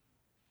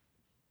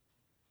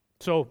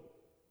 So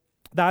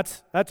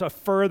that's a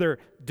further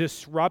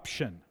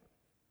disruption.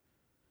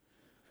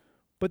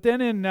 But then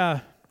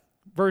in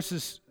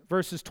verses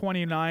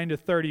 29 to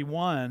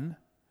 31,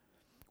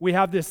 we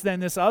have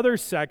this other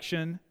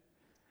section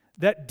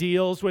that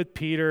deals with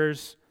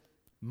Peter's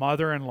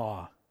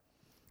mother-in-law.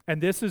 And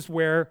this is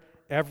where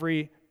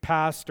every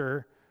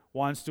pastor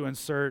wants to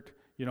insert,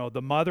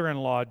 the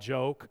mother-in-law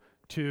joke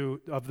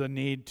of the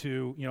need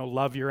to,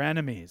 love your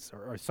enemies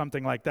or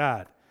something like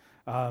that.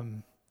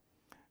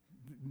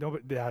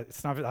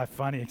 It's not that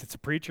funny. It's a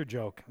preacher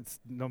joke.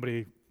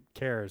 Nobody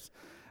cares.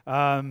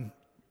 Or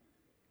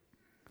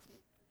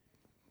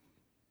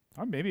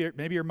maybe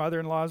your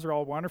mother-in-laws are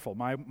all wonderful.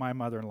 My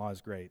mother-in-law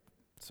is great,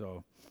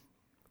 so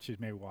she's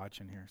maybe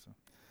watching here. So.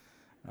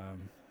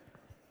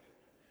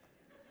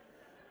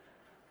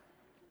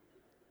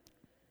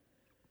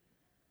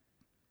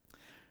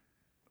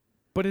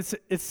 But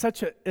it's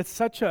such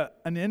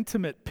an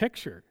intimate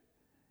picture.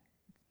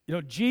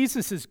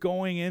 Jesus is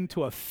going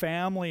into a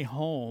family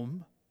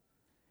home,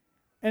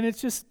 and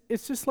it's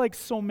just like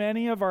so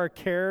many of our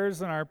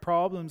cares and our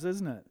problems,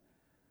 isn't it?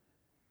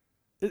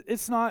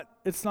 It's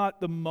not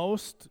the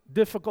most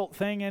difficult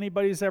thing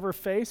anybody's ever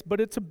faced,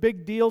 but it's a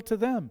big deal to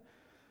them.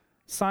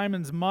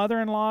 Simon's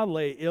mother-in-law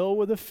lay ill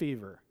with a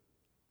fever.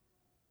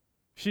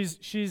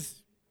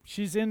 She's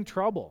in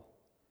trouble.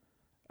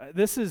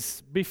 This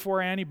is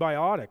before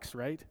antibiotics,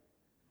 right?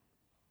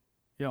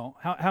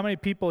 How many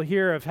people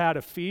here have had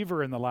a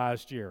fever in the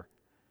last year?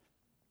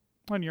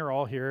 When you're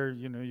all here,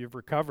 you've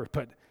recovered,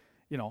 but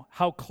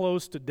how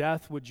close to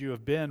death would you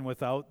have been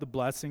without the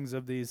blessings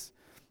of these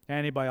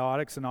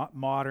antibiotics and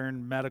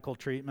modern medical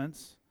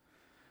treatments?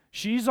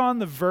 She's on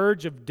the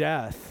verge of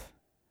death.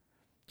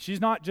 She's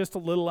not just a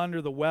little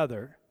under the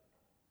weather.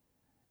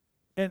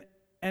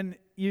 And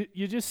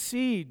you just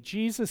see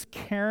Jesus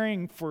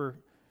caring for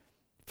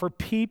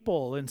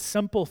people and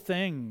simple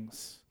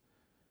things.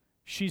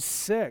 She's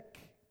sick,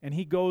 and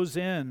he goes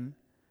in,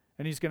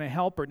 and he's going to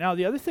help her. Now,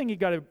 the other thing you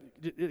got to,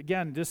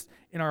 again, just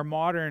in our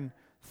modern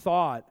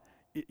thought,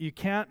 you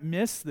can't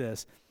miss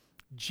this.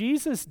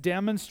 Jesus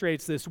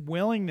demonstrates this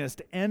willingness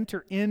to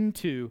enter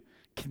into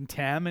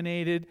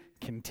contaminated,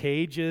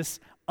 contagious,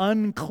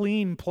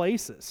 unclean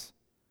places.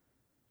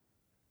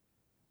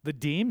 The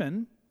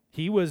demon,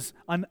 he was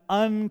an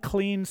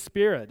unclean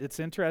spirit. It's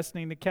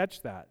interesting to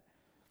catch that.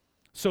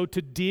 So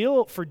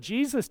for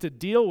Jesus to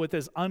deal with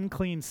this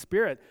unclean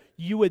spirit,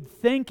 you would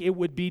think it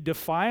would be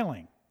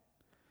defiling.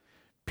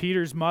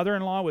 Peter's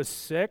mother-in-law was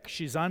sick.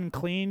 She's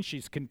unclean.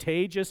 She's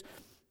contagious.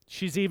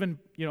 She's even,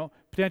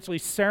 potentially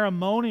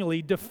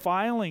ceremonially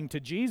defiling to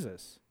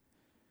Jesus.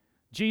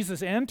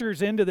 Jesus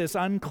enters into this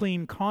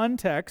unclean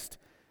context,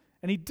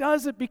 and he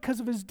does it because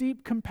of his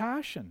deep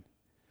compassion.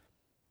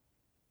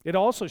 It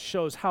also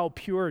shows how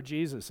pure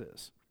Jesus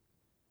is.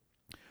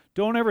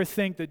 Don't ever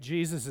think that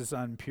Jesus is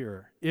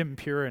impure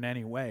in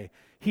any way.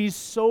 He's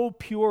so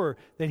pure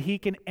that he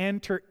can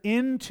enter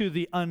into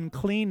the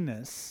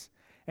uncleanness,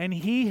 and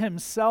he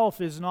himself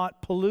is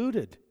not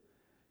polluted.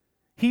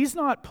 He's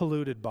not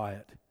polluted by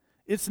it.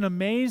 It's an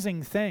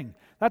amazing thing.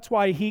 That's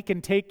why he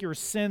can take your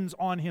sins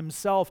on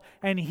himself,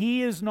 and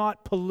he is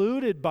not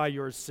polluted by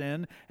your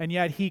sin, and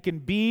yet he can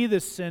be the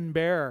sin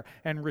bearer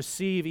and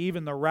receive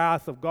even the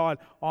wrath of God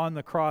on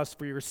the cross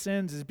for your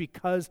sins, is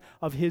because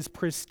of his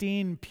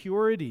pristine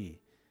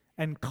purity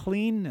and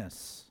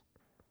cleanness.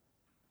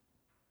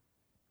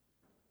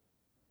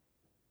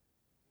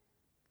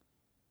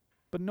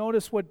 But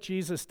notice what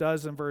Jesus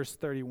does in verse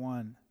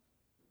 31.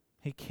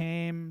 He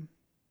came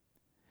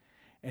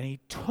and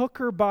he took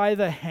her by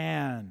the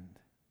hand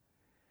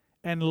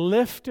and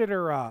lifted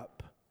her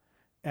up,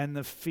 and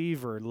the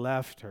fever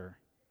left her.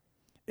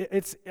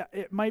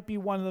 It might be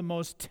one of the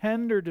most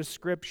tender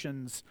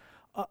descriptions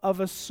of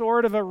a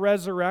sort of a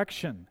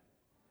resurrection.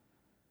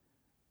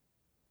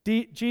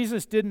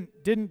 Jesus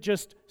didn't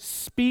just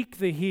speak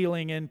the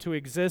healing into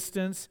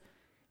existence.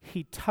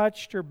 He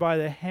touched her by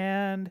the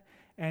hand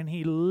and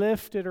he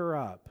lifted her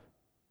up.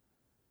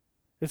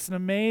 It's an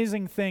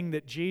amazing thing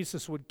that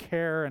Jesus would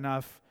care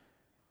enough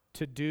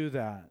to do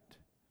that.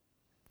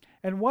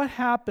 And what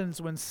happens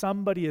when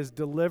somebody is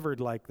delivered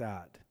like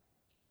that?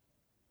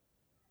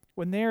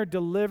 When they are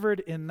delivered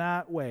in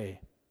that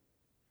way,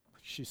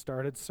 she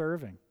started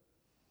serving.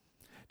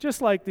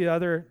 Just like the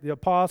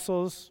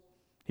apostles,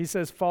 he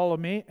says, "Follow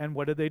me," and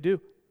what did they do?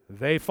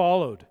 They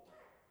followed.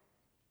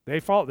 They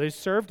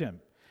served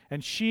him.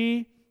 And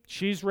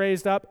she's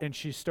raised up and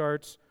she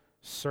starts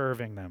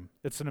serving them.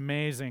 It's an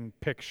amazing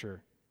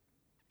picture.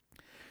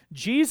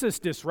 Jesus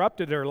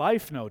disrupted her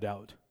life, no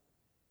doubt,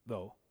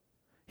 though.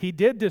 He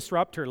did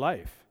disrupt her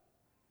life.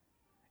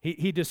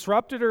 He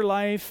disrupted her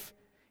life.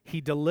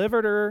 He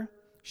delivered her.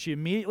 She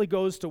immediately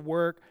goes to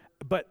work.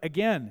 But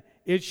again,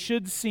 it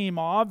should seem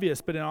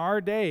obvious, but in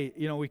our day,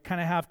 we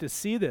kind of have to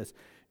see this.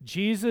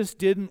 Jesus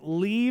didn't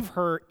leave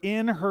her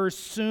in her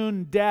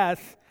soon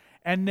death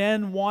and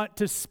then want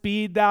to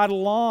speed that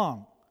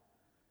along.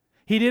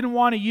 He didn't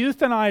want to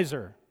euthanize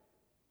her.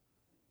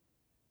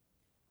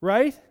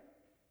 Right?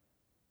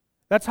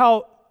 That's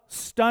how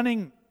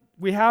stunning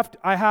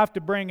I have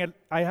to bring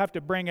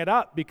it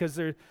up, because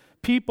there are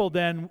people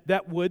then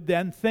that would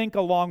then think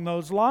along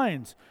those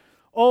lines.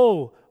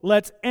 Oh,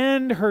 let's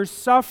end her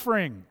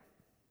suffering.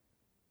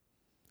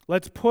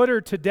 Let's put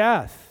her to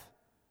death.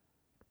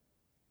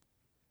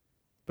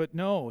 But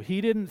no,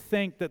 he didn't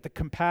think that the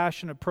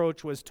compassion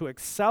approach was to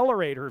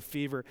accelerate her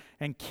fever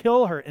and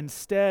kill her.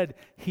 Instead,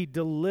 he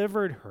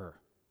delivered her.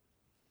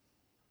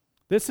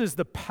 This is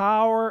the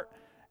power,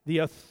 the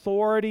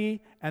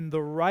authority, and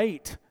the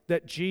right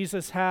that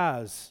Jesus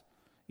has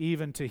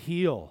even to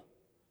heal.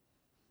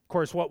 Of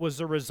course, what was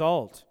the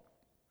result?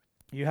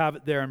 You have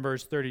it there in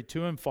verse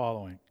 32 and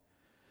following.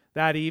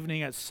 That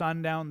evening at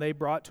sundown, they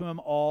brought to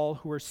him all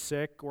who were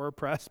sick or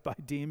oppressed by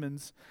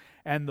demons,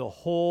 and the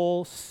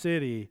whole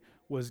city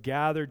was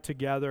gathered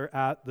together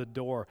at the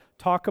door.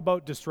 Talk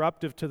about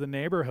disruptive to the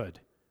neighborhood.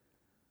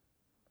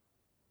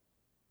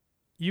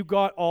 You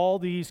got all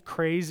these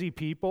crazy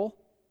people.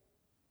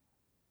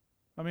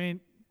 I mean,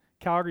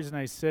 Calgary's a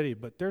nice city,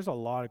 but there's a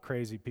lot of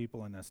crazy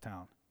people in this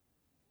town.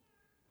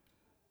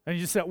 And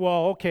you said,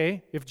 well,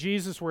 okay, if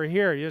Jesus were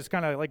here, you just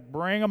kind of like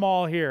bring them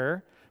all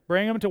here,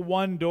 bring them to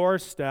one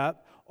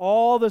doorstep,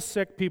 all the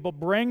sick people,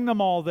 bring them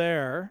all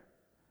there.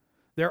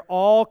 They're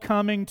all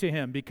coming to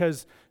him,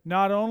 because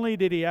not only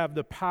did he have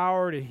the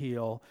power to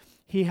heal,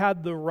 he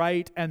had the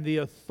right and the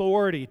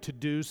authority to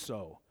do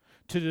so,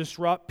 to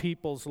disrupt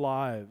people's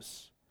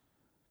lives.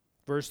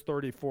 Verse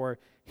 34,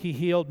 he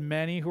healed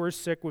many who were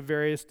sick with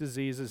various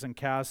diseases and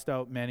cast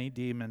out many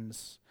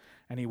demons,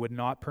 and he would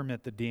not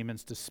permit the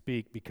demons to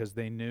speak because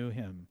they knew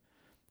him.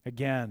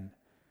 Again,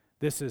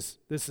 this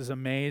is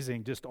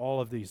amazing, just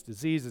all of these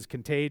diseases,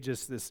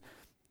 contagious, this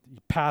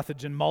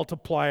pathogen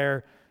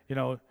multiplier,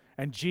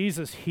 and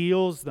Jesus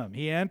heals them.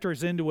 He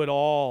enters into it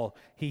all.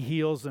 He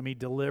heals them. He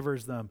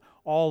delivers them,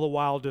 all the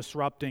while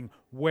disrupting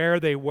where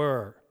they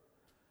were,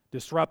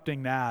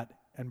 disrupting that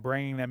and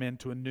bringing them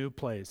into a new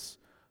place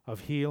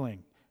of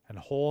healing and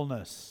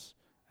wholeness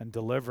and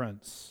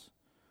deliverance.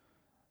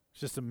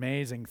 It's just an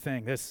amazing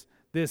thing.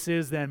 This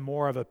is then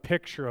more of a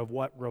picture of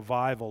what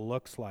revival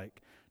looks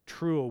like,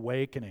 true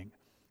awakening,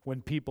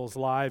 when people's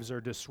lives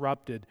are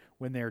disrupted,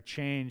 when they're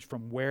changed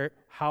from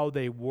how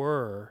they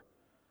were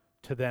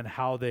to then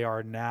how they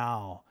are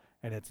now,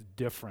 and it's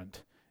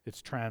different.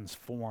 It's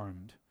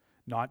transformed,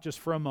 not just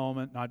for a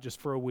moment, not just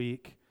for a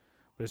week,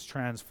 but it's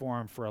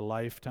transformed for a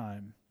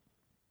lifetime.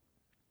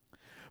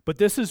 But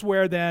this is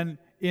where then,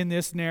 in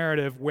this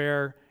narrative,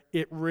 where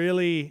it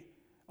really,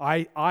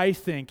 I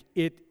think,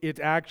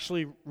 it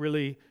actually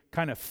really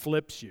kind of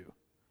flips you.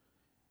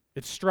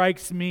 It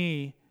strikes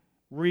me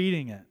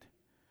reading it.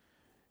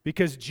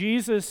 Because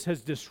Jesus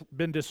has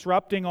been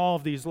disrupting all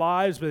of these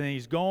lives, but then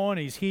he's going,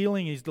 he's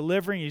healing, he's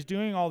delivering, he's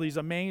doing all these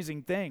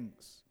amazing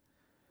things.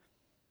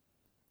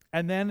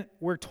 And then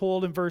we're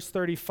told in verse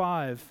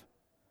 35,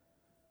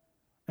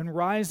 and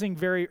rising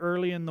very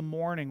early in the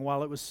morning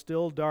while it was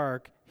still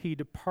dark, he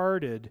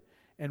departed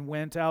and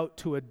went out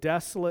to a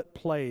desolate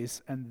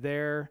place, and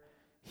there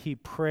he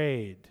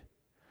prayed.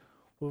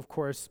 Well, of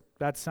course,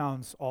 that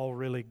sounds all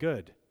really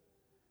good.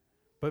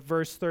 But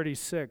verse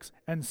 36,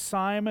 and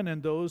Simon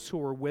and those who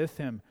were with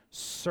him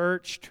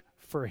searched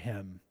for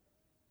him.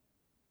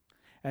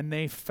 And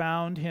they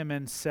found him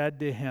and said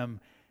to him,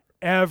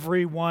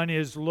 everyone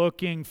is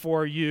looking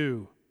for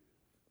you.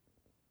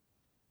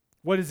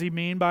 What does he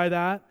mean by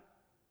that?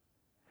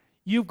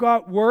 You've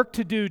got work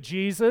to do,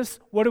 Jesus.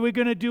 What are we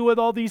going to do with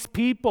all these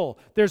people?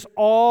 There's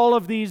all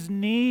of these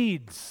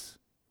needs.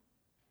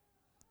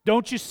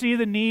 Don't you see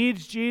the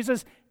needs,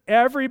 Jesus?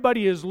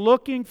 Everybody is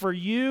looking for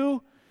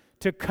you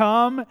to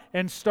come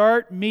and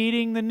start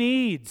meeting the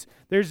needs.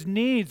 There's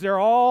needs. They're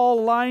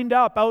all lined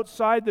up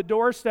outside the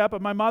doorstep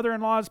of my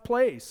mother-in-law's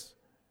place.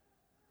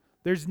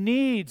 There's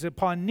needs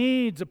upon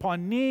needs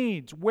upon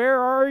needs. Where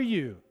are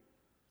you?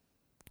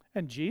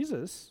 And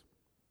Jesus,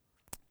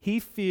 he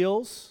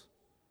feels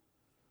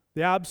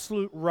the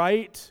absolute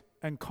right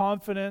and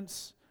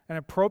confidence and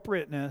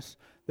appropriateness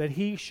that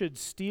he should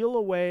steal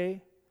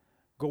away,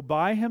 go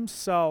by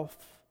himself,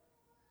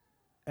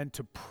 and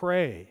to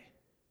pray.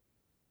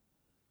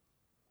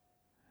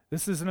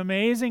 This is an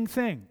amazing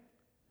thing,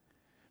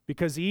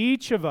 because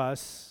each of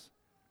us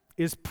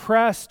is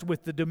pressed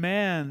with the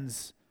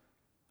demands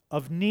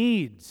of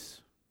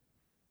needs.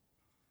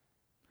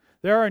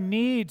 There are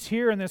needs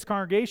here in this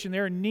congregation.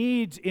 There are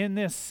needs in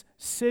this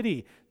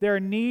city. There are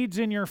needs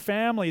in your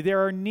family.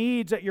 There are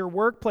needs at your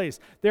workplace.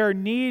 There are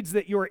needs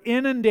that you're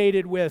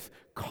inundated with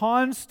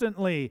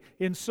constantly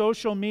in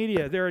social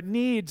media. There are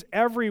needs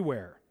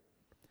everywhere.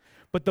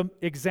 But the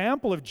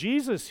example of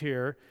Jesus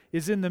here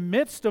is in the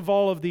midst of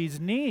all of these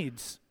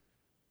needs,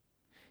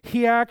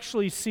 he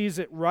actually sees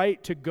it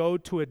right to go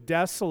to a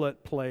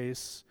desolate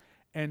place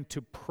and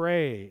to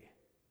pray.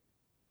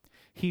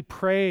 He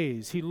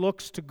prays. He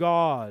looks to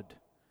God.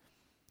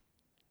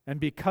 And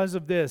because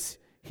of this,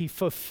 he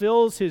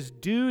fulfills his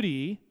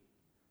duty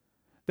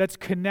that's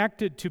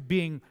connected to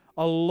being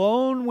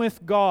alone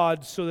with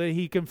God so that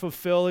he can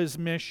fulfill his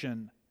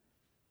mission.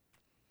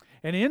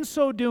 And in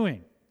so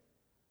doing,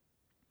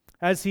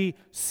 as he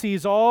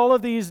sees all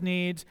of these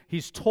needs,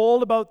 he's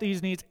told about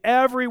these needs.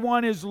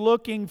 Everyone is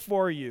looking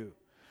for you.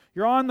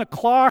 You're on the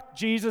clock,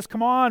 Jesus.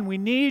 Come on, we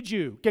need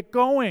you. Get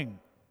going.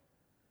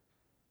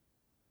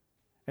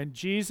 And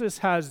Jesus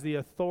has the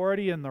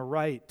authority and the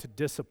right to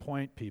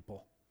disappoint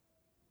people.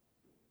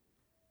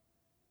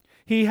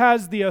 He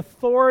has the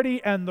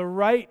authority and the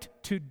right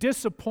to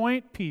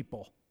disappoint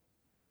people.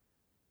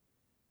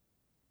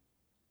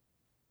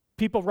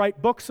 People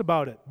write books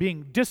about it,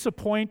 being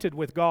disappointed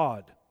with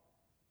God.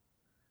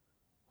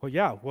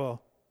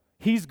 Well,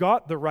 he's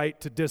got the right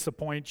to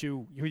disappoint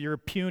you, your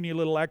puny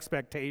little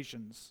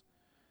expectations,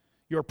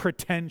 your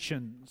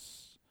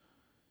pretensions,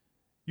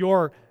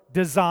 your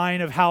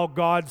design of how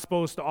God's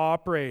supposed to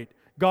operate.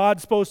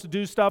 God's supposed to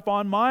do stuff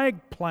on my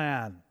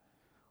plan,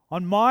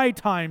 on my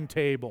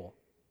timetable.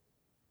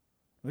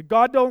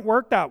 God don't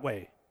work that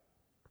way.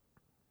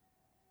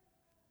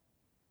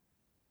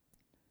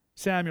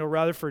 Samuel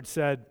Rutherford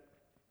said,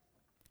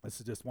 this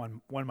is just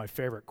one of my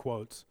favorite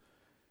quotes.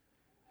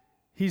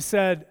 He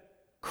said,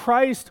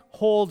 Christ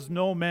holds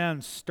no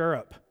man's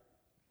stirrup.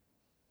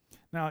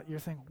 Now, you're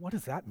thinking, what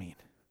does that mean?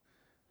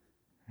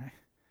 Right?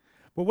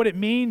 But what it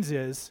means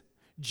is,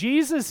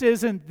 Jesus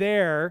isn't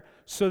there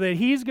so that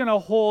he's going to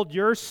hold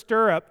your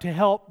stirrup to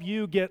help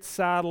you get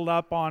saddled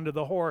up onto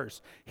the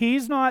horse.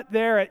 He's not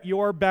there at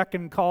your beck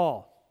and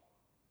call.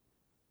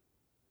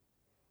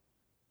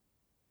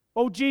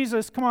 Oh,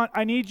 Jesus, come on,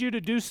 I need you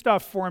to do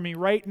stuff for me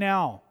right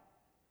now.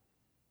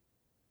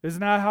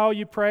 Isn't that how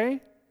you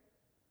pray?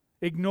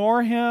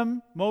 Ignore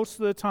him most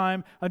of the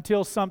time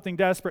until something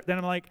desperate. Then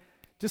I'm like,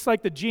 just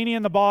like the genie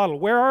in the bottle.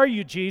 Where are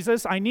you,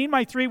 Jesus? I need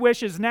my 3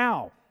 wishes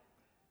now.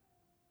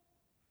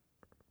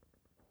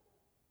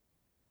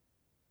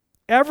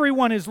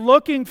 Everyone is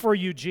looking for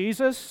you,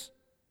 Jesus.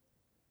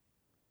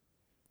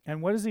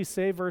 And what does he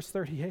say, verse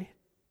 38?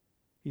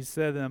 He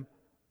said to them,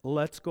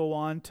 let's go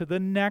on to the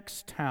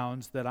next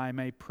towns that I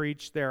may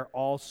preach there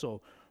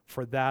also,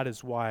 for that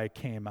is why I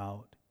came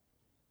out.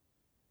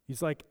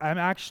 He's like, I'm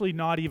actually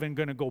not even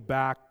going to go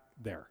back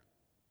there.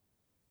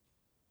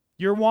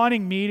 You're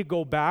wanting me to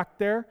go back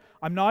there?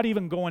 I'm not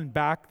even going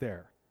back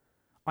there.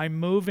 I'm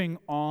moving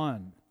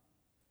on.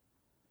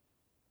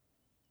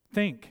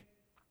 Think.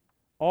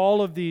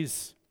 All of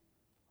these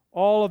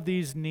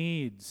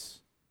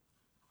needs.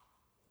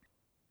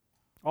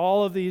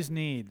 All of these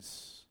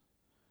needs.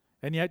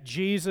 And yet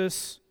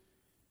Jesus,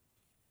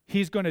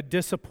 he's going to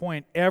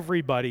disappoint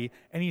everybody,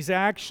 and he's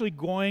actually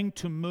going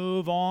to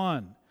move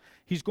on.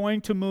 He's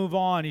going to move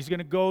on. He's going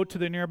to go to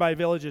the nearby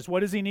villages. What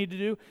does he need to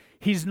do?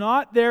 He's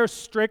not there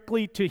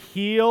strictly to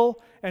heal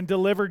and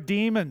deliver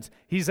demons.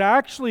 He's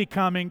actually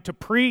coming to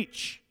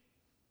preach.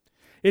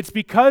 It's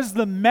because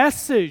the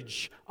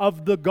message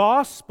of the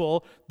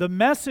gospel, the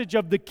message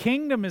of the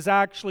kingdom is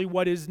actually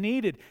what is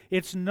needed.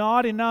 It's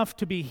not enough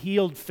to be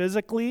healed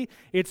physically.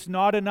 It's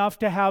not enough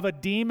to have a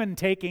demon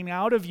taken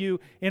out of you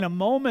in a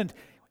moment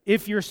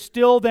if you're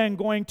still then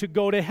going to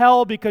go to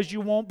hell because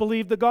you won't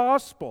believe the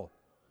gospel.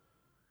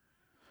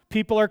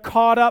 People are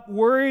caught up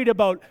worried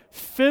about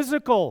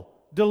physical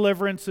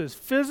deliverances,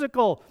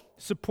 physical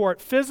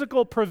support,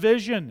 physical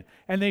provision,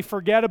 and they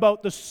forget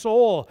about the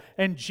soul.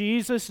 And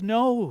Jesus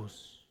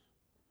knows.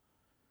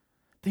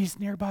 These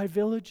nearby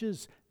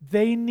villages,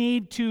 they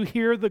need to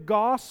hear the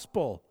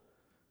gospel.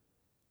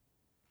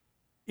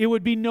 It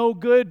would be no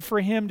good for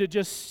him to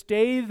just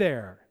stay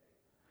there,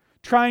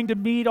 trying to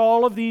meet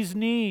all of these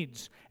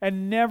needs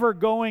and never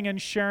going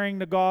and sharing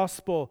the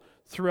gospel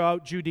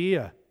throughout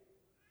Judea.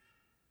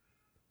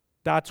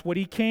 That's what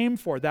he came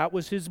for. That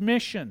was his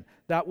mission.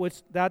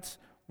 That's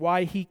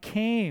why he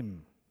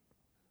came.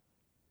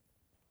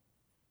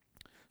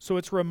 So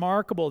it's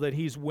remarkable that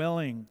he's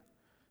willing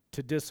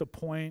to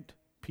disappoint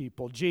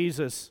people.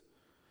 Jesus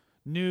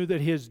knew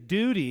that his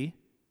duty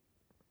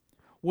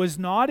was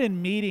not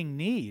in meeting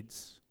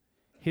needs.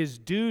 His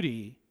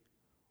duty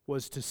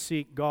was to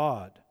seek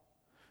God.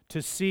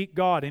 To seek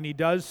God, and he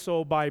does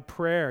so by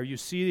prayer. You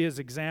see his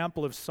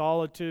example of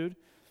solitude.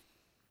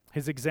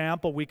 His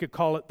example, we could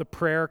call it the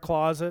prayer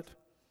closet,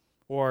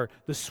 or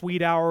the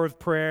sweet hour of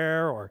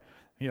prayer, or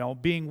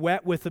being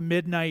wet with the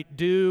midnight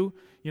dew,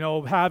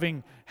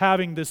 having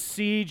the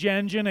siege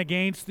engine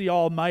against the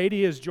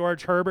Almighty, as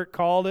George Herbert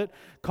called it,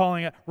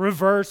 calling it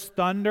reverse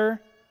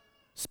thunder,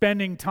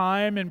 spending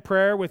time in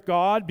prayer with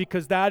God,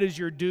 because that is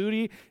your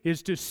duty,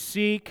 is to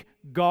seek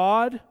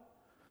God.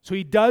 So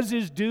he does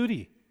his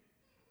duty.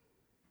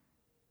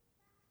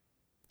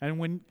 And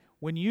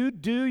when you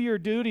do your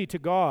duty to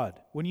God,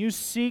 when you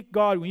seek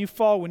God, when you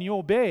follow, when you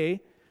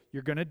obey,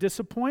 you're going to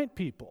disappoint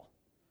people.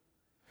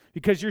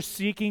 Because you're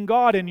seeking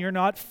God and you're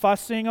not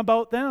fussing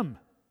about them.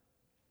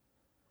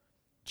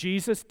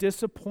 Jesus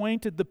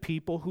disappointed the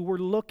people who were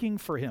looking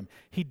for him.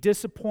 He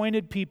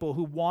disappointed people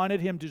who wanted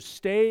him to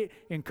stay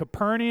in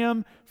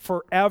Capernaum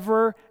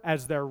forever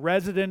as their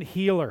resident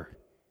healer.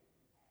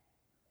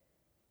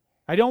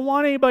 I don't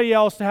want anybody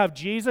else to have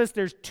Jesus.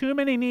 There's too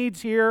many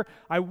needs here.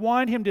 I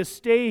want him to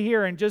stay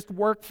here and just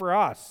work for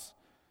us.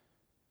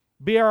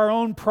 Be our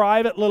own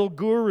private little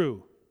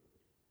guru.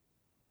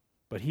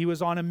 But he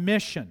was on a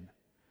mission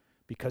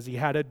because he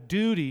had a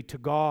duty to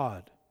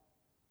God.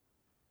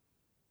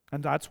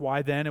 And that's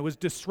why then it was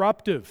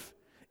disruptive.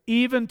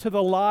 Even to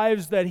the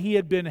lives that he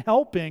had been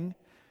helping,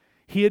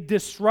 he had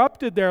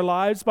disrupted their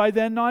lives by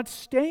then not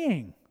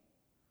staying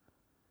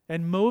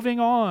and moving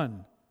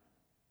on,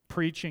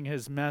 preaching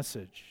his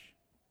message.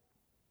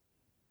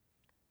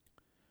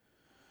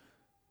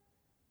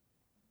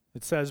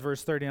 It says,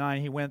 verse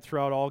 39, he went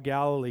throughout all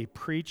Galilee,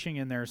 preaching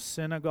in their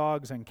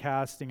synagogues and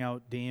casting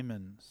out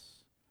demons.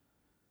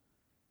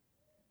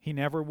 He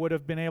never would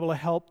have been able to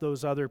help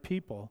those other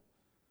people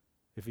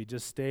if he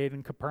just stayed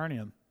in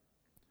Capernaum.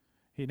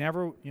 He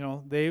never,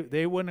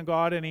 they wouldn't have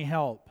got any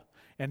help.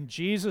 And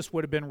Jesus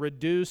would have been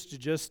reduced to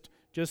just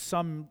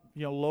some,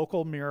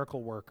 local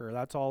miracle worker.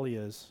 That's all he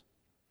is.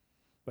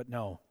 But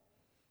no,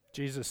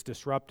 Jesus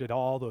disrupted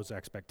all those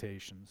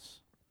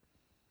expectations.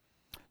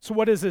 So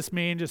what does this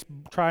mean? Just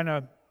trying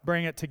to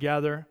bring it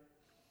together.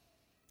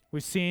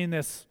 We've seen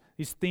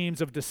these themes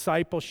of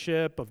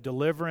discipleship, of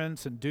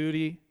deliverance and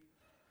duty.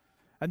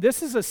 And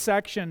this is a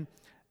section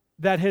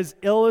that has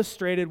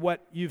illustrated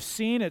what you've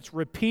seen. It's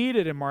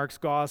repeated in Mark's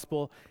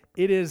gospel.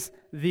 It is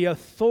the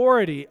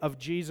authority of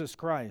Jesus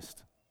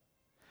Christ.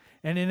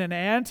 And in an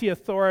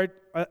anti-authority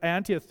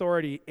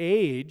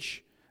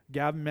age,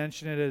 Gavin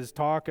mentioned it at his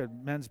talk at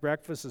men's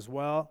breakfast as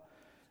well,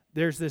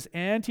 there's this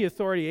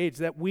anti-authority age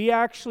that we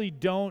actually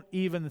don't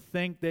even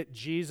think that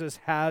Jesus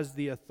has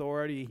the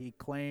authority he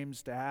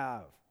claims to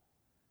have.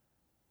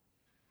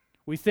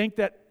 We think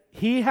that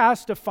he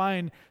has to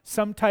find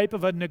some type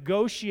of a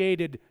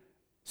negotiated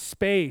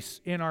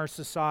space in our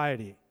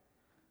society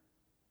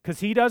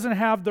because he doesn't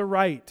have the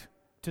right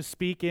to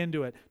speak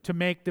into it, to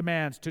make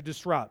demands, to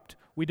disrupt.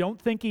 We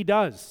don't think he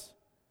does.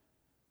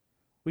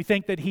 We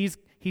think that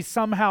he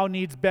somehow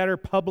needs better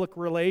public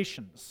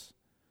relations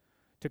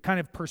to kind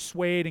of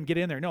persuade and get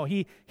in there. No,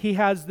 he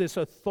has this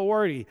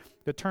authority.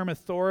 The term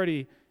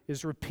authority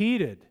is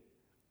repeated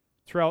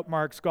throughout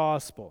Mark's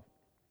gospel.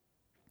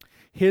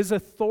 His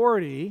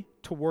authority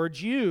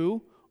towards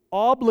you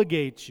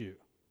obligates you.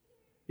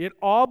 It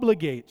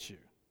obligates you.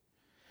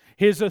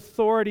 His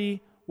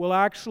authority will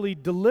actually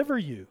deliver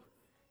you.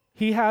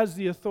 He has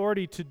the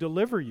authority to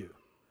deliver you.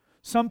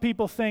 Some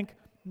people think,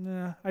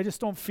 I just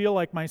don't feel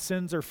like my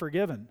sins are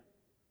forgiven.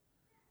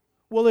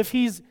 Well, if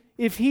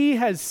he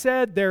has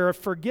said they're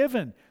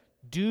forgiven,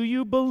 do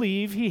you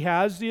believe he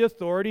has the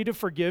authority to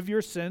forgive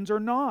your sins or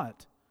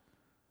not?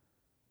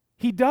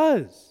 He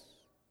does.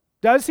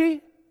 Does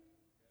he?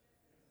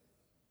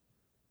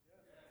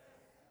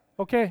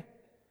 Okay.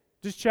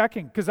 Just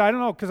checking, because I don't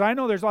know, because I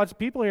know there's lots of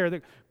people here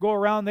that go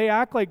around, they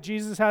act like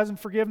Jesus hasn't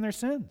forgiven their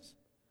sins.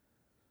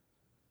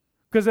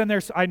 Because then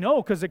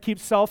because it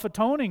keeps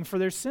self-atoning for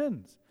their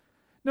sins.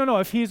 No,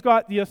 if he's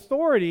got the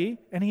authority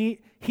and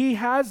he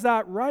has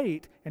that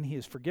right and he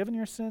has forgiven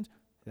your sins,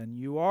 then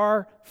you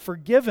are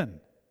forgiven.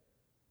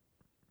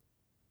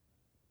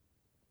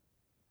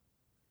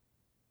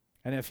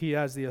 And if he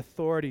has the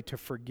authority to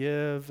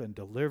forgive and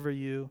deliver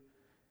you,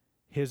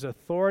 his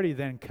authority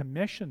then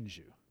commissions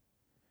you.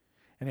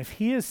 And if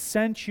he has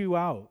sent you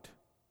out,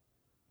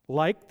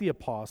 like the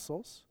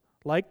apostles,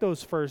 like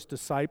those first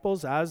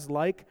disciples, as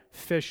like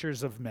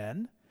fishers of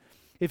men,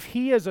 if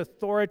he has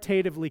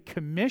authoritatively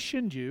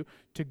commissioned you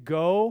to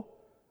go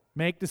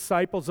make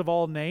disciples of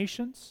all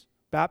nations,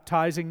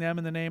 baptizing them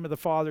in the name of the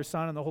Father,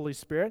 Son, and the Holy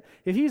Spirit,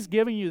 if he's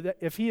giving you that,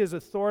 if he has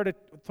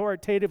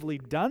authoritatively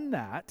done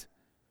that,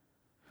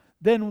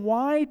 then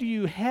why do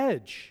you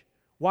hedge?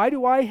 Why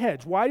do I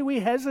hedge? Why do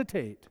we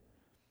hesitate?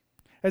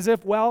 As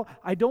if,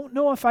 I don't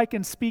know if I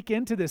can speak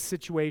into this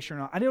situation or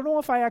not. I don't know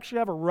if I actually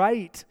have a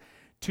right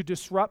to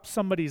disrupt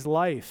somebody's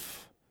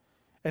life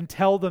and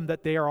tell them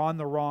that they are on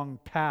the wrong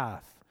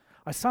path.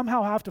 I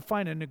somehow have to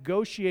find a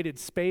negotiated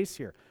space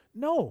here.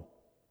 No.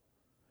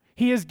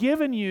 He has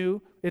given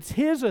you, it's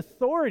his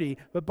authority,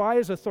 but by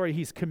his authority,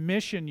 he's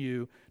commissioned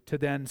you to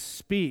then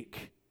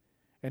speak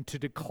and to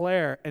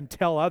declare and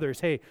tell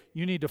others, hey,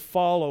 you need to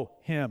follow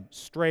him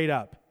straight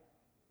up.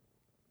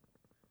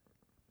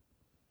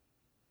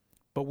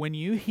 But when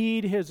you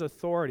heed his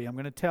authority, I'm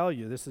going to tell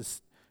you,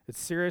 it's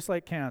serious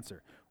like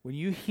cancer. When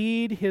you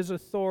heed his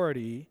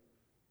authority,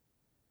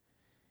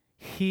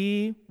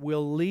 he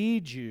will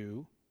lead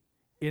you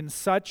in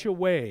such a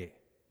way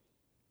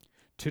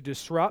to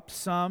disrupt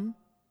some,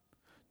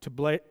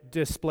 to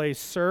display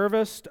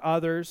service to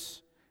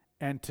others,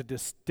 and to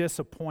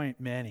disappoint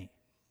many.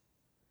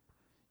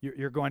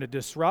 You're going to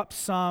disrupt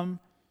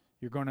some,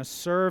 you're going to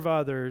serve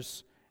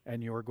others,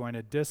 and you're going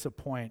to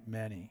disappoint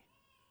many.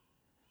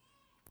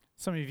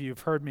 Some of you have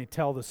heard me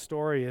tell the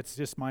story. It's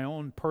just my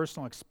own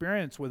personal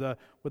experience with a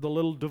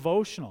little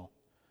devotional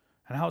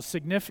and how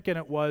significant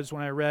it was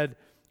when I read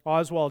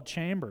Oswald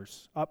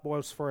Chambers, Up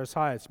Bosphorus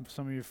High.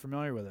 Some of you are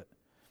familiar with it.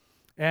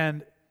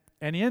 And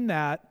in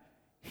that,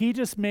 he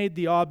just made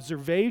the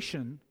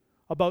observation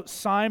about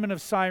Simon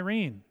of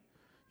Cyrene.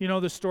 You know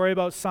the story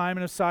about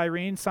Simon of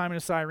Cyrene? Simon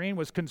of Cyrene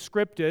was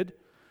conscripted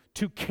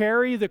to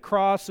carry the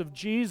cross of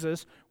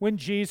Jesus when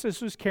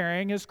Jesus was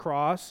carrying his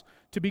cross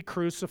to be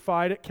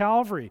crucified at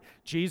Calvary.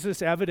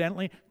 Jesus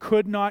evidently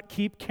could not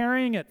keep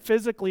carrying it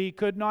physically. He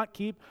could not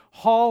keep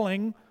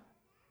hauling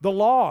the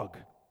log.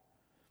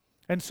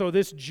 And so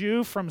this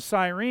Jew from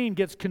Cyrene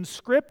gets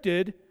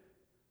conscripted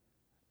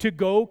to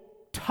go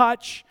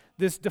touch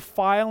this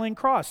defiling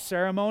cross,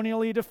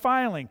 ceremonially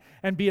defiling,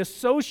 and be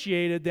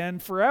associated then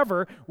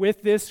forever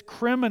with this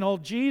criminal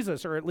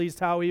Jesus, or at least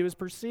how he was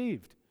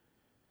perceived.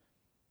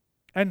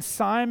 And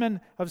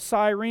Simon of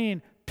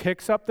Cyrene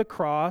picks up the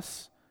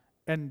cross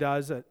and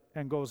does it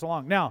and goes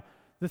along. Now,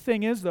 the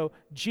thing is, though,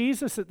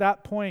 Jesus at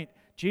that point,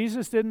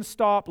 Jesus didn't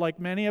stop like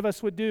many of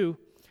us would do.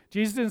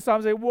 Jesus didn't stop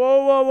and say,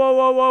 whoa, whoa, whoa,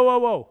 whoa, whoa, whoa,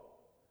 whoa.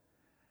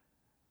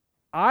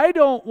 I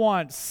don't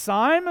want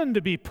Simon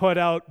to be put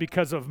out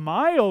because of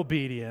my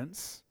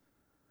obedience.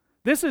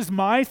 This is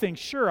my thing.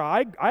 Sure,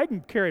 I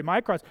can carry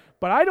my cross,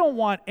 but I don't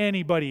want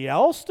anybody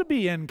else to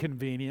be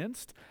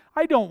inconvenienced.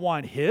 I don't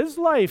want his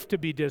life to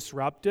be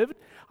disrupted.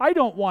 I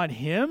don't want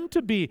him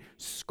to be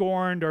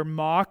scorned or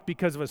mocked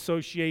because of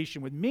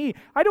association with me.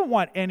 I don't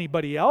want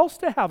anybody else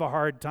to have a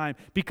hard time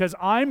because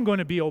I'm going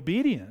to be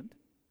obedient.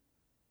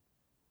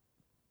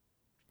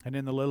 And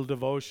in the little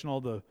devotional,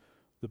 the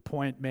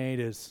point made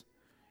is,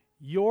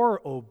 your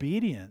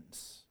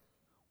obedience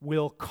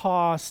will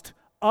cost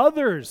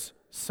others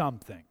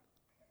something.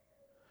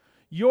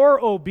 Your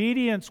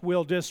obedience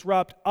will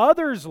disrupt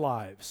others'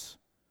 lives.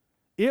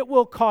 It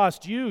will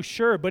cost you,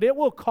 sure, but it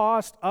will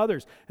cost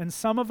others. And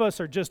some of us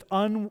are just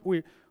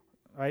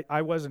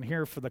I wasn't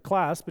here for the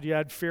class, but you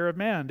had fear of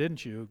man,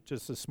 didn't you,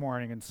 just this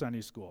morning in Sunday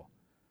school?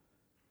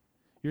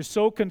 You're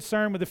so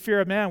concerned with the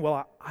fear of man.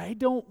 Well, I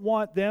don't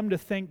want them to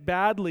think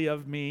badly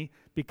of me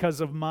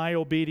because of my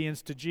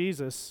obedience to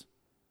Jesus.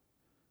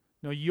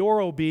 No,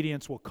 your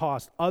obedience will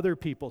cost other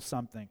people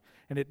something,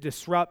 and it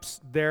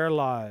disrupts their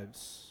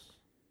lives.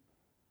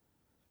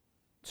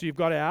 So you've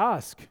got to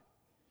ask,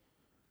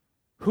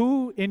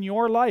 who in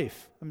your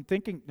life,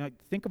 think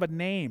of a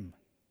name,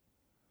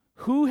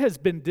 who has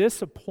been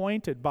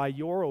disappointed by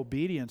your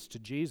obedience to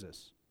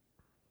Jesus?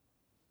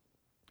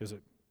 Is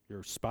it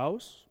your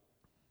spouse,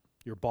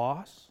 your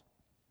boss,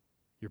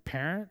 your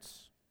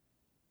parents,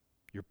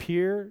 your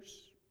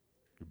peers,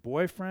 your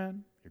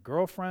boyfriend, your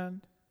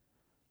girlfriend,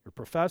 your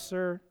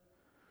professor?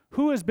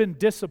 Who has been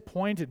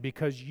disappointed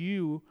because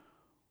you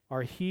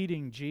are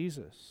heeding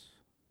Jesus?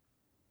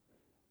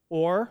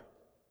 Or,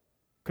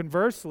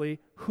 conversely,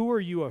 who are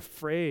you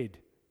afraid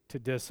to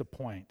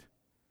disappoint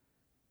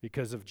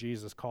because of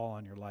Jesus' call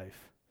on your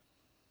life?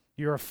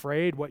 You're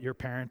afraid what your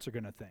parents are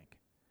going to think.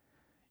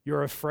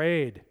 You're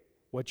afraid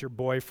what your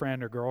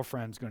boyfriend or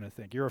girlfriend's going to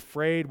think. You're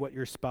afraid what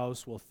your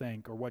spouse will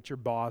think or what your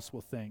boss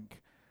will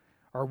think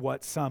or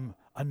what some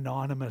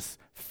anonymous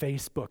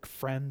Facebook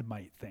friend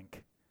might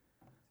think.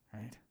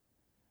 Right?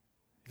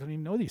 You don't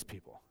even know these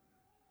people.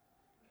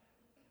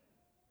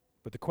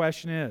 But the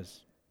question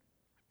is,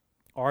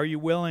 are you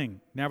willing,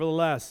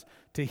 nevertheless,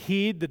 to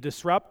heed the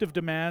disruptive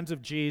demands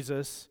of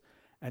Jesus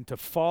and to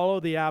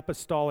follow the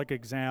apostolic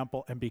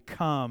example and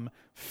become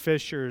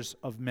fishers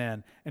of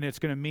men? And it's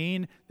going to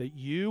mean that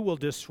you will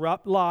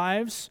disrupt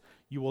lives,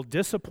 you will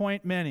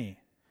disappoint many,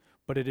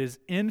 but it is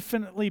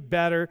infinitely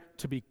better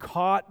to be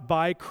caught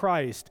by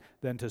Christ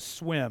than to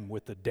swim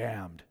with the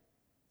damned.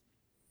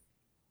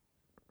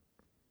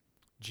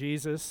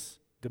 Jesus'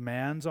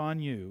 demands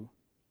on you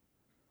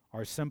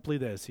are simply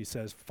this. He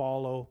says,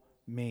 follow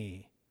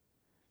me.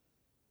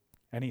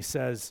 And he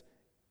says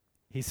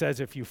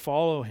if you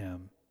follow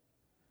him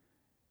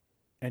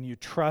and you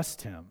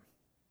trust him,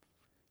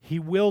 he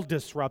will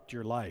disrupt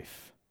your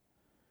life,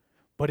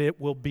 but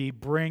it will be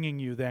bringing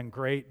you then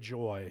great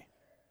joy.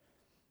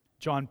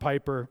 John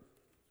Piper,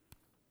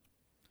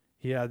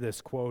 he had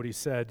this quote. He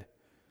said,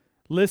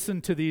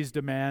 listen to these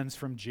demands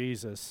from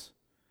Jesus.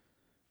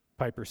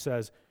 Piper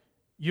says,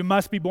 you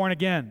must be born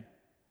again.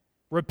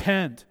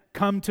 Repent,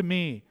 come to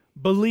me,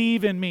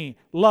 believe in me,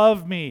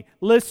 love me,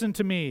 listen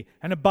to me,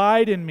 and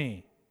abide in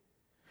me.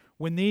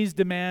 When these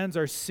demands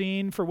are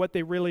seen for what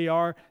they really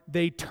are,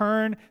 they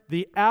turn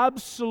the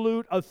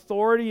absolute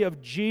authority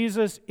of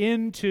Jesus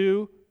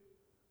into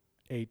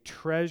a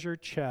treasure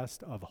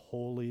chest of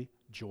holy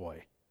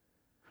joy.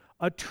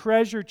 A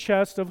treasure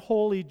chest of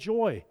holy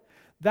joy.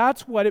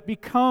 That's what it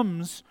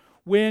becomes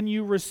when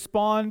you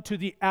respond to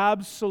the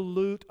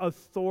absolute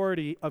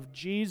authority of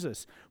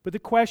Jesus. But the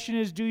question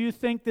is, do you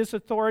think this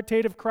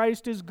authoritative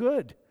Christ is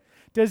good?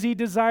 Does he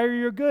desire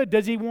your good?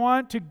 Does he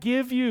want to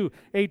give you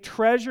a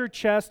treasure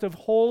chest of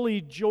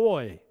holy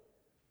joy?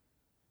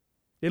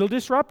 It'll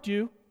disrupt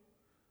you.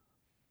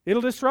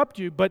 It'll disrupt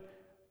you, but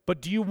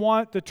do you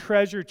want the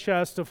treasure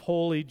chest of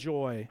holy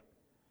joy?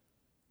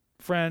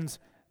 Friends,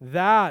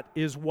 that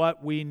is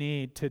what we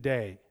need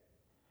today.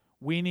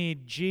 We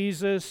need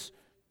Jesus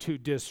to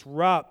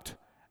disrupt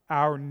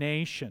our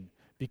nation,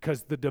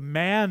 because the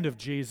demand of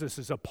Jesus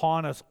is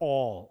upon us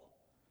all.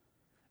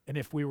 And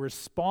if we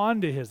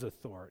respond to his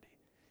authority,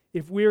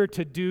 if we are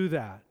to do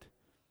that,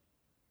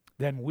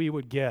 then we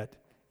would get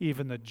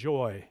even the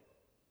joy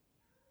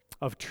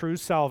of true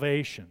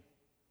salvation.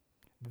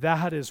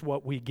 That is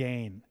what we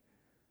gain.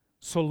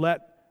 So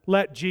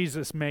let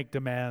Jesus make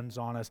demands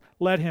on us.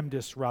 Let him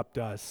disrupt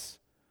us,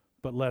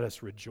 but let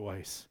us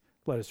rejoice.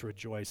 Let us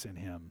rejoice in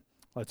him.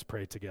 Let's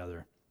pray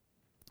together.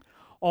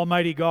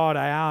 Almighty God,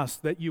 I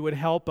ask that you would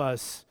help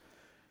us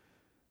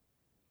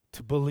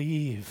to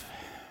believe,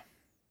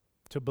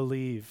 to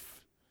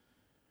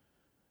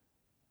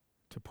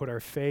put our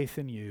faith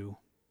in you,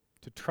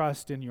 to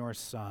trust in your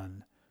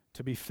Son,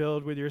 to be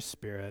filled with your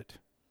Spirit,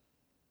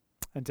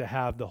 and to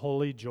have the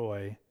holy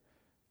joy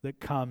that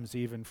comes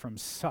even from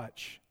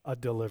such a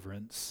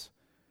deliverance.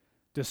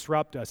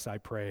 Disrupt us, I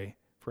pray,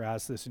 for I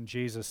ask this in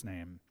Jesus'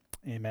 name.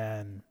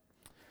 Amen.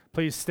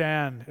 Please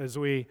stand as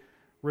we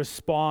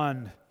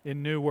respond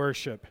in new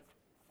worship.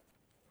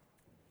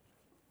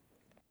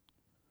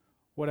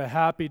 What a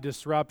happy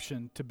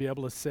disruption to be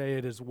able to say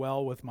it is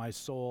well with my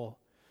soul.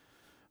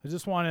 I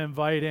just want to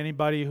invite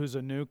anybody who's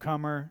a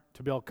newcomer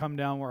to be able to come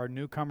down where our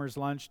newcomers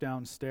lunch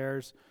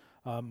downstairs.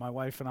 My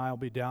wife and I will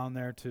be down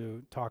there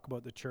to talk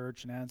about the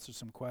church and answer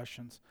some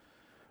questions.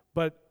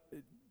 But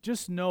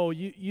just know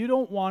you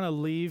don't want to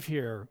leave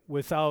here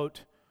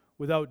without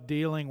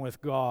dealing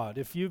with God.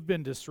 If you've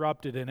been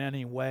disrupted in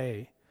any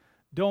way,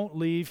 don't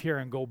leave here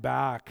and go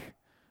back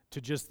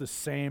to just the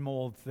same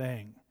old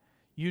thing.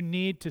 You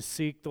need to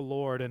seek the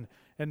Lord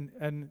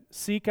and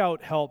seek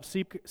out help,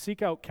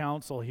 seek out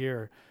counsel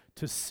here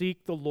to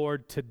seek the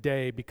Lord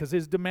today, because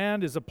his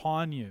demand is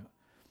upon you.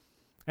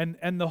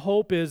 And the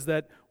hope is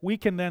that we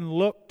can then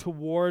look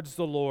towards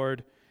the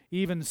Lord,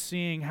 even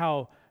seeing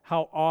how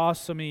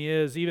awesome he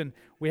is. Even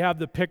we have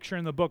the picture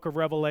in the book of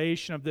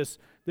Revelation of this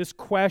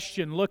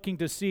question, looking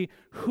to see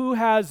who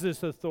has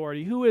this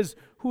authority, who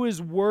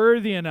is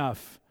worthy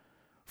enough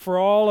for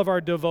all of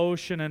our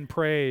devotion and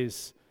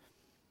praise.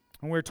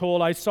 And we're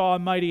told, I saw a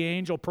mighty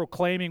angel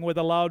proclaiming with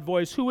a loud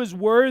voice, who is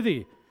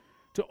worthy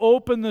to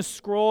open the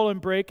scroll and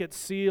break its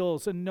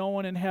seals? And no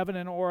one in heaven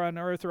and or on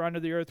earth or under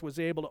the earth was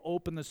able to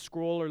open the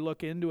scroll or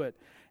look into it.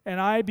 And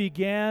I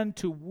began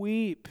to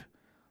weep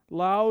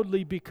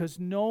loudly because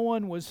no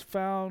one was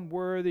found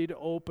worthy to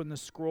open the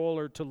scroll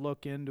or to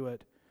look into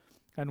it.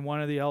 And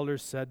one of the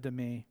elders said to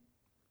me,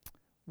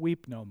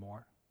 weep no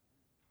more.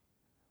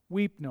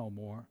 Weep no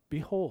more.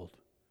 Behold,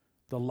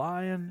 the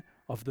Lion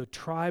of the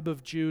tribe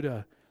of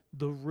Judah,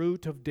 the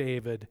Root of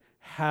David,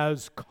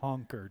 has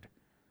conquered,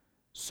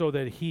 so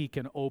that he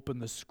can open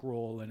the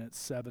scroll and its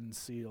 7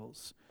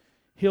 seals.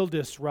 He'll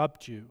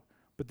disrupt you,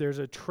 but there's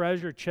a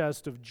treasure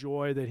chest of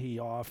joy that he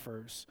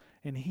offers,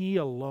 and he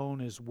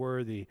alone is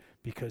worthy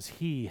because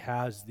he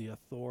has the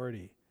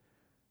authority.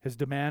 His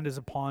demand is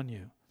upon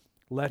you.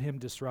 Let him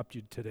disrupt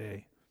you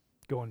today.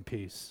 Go in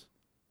peace.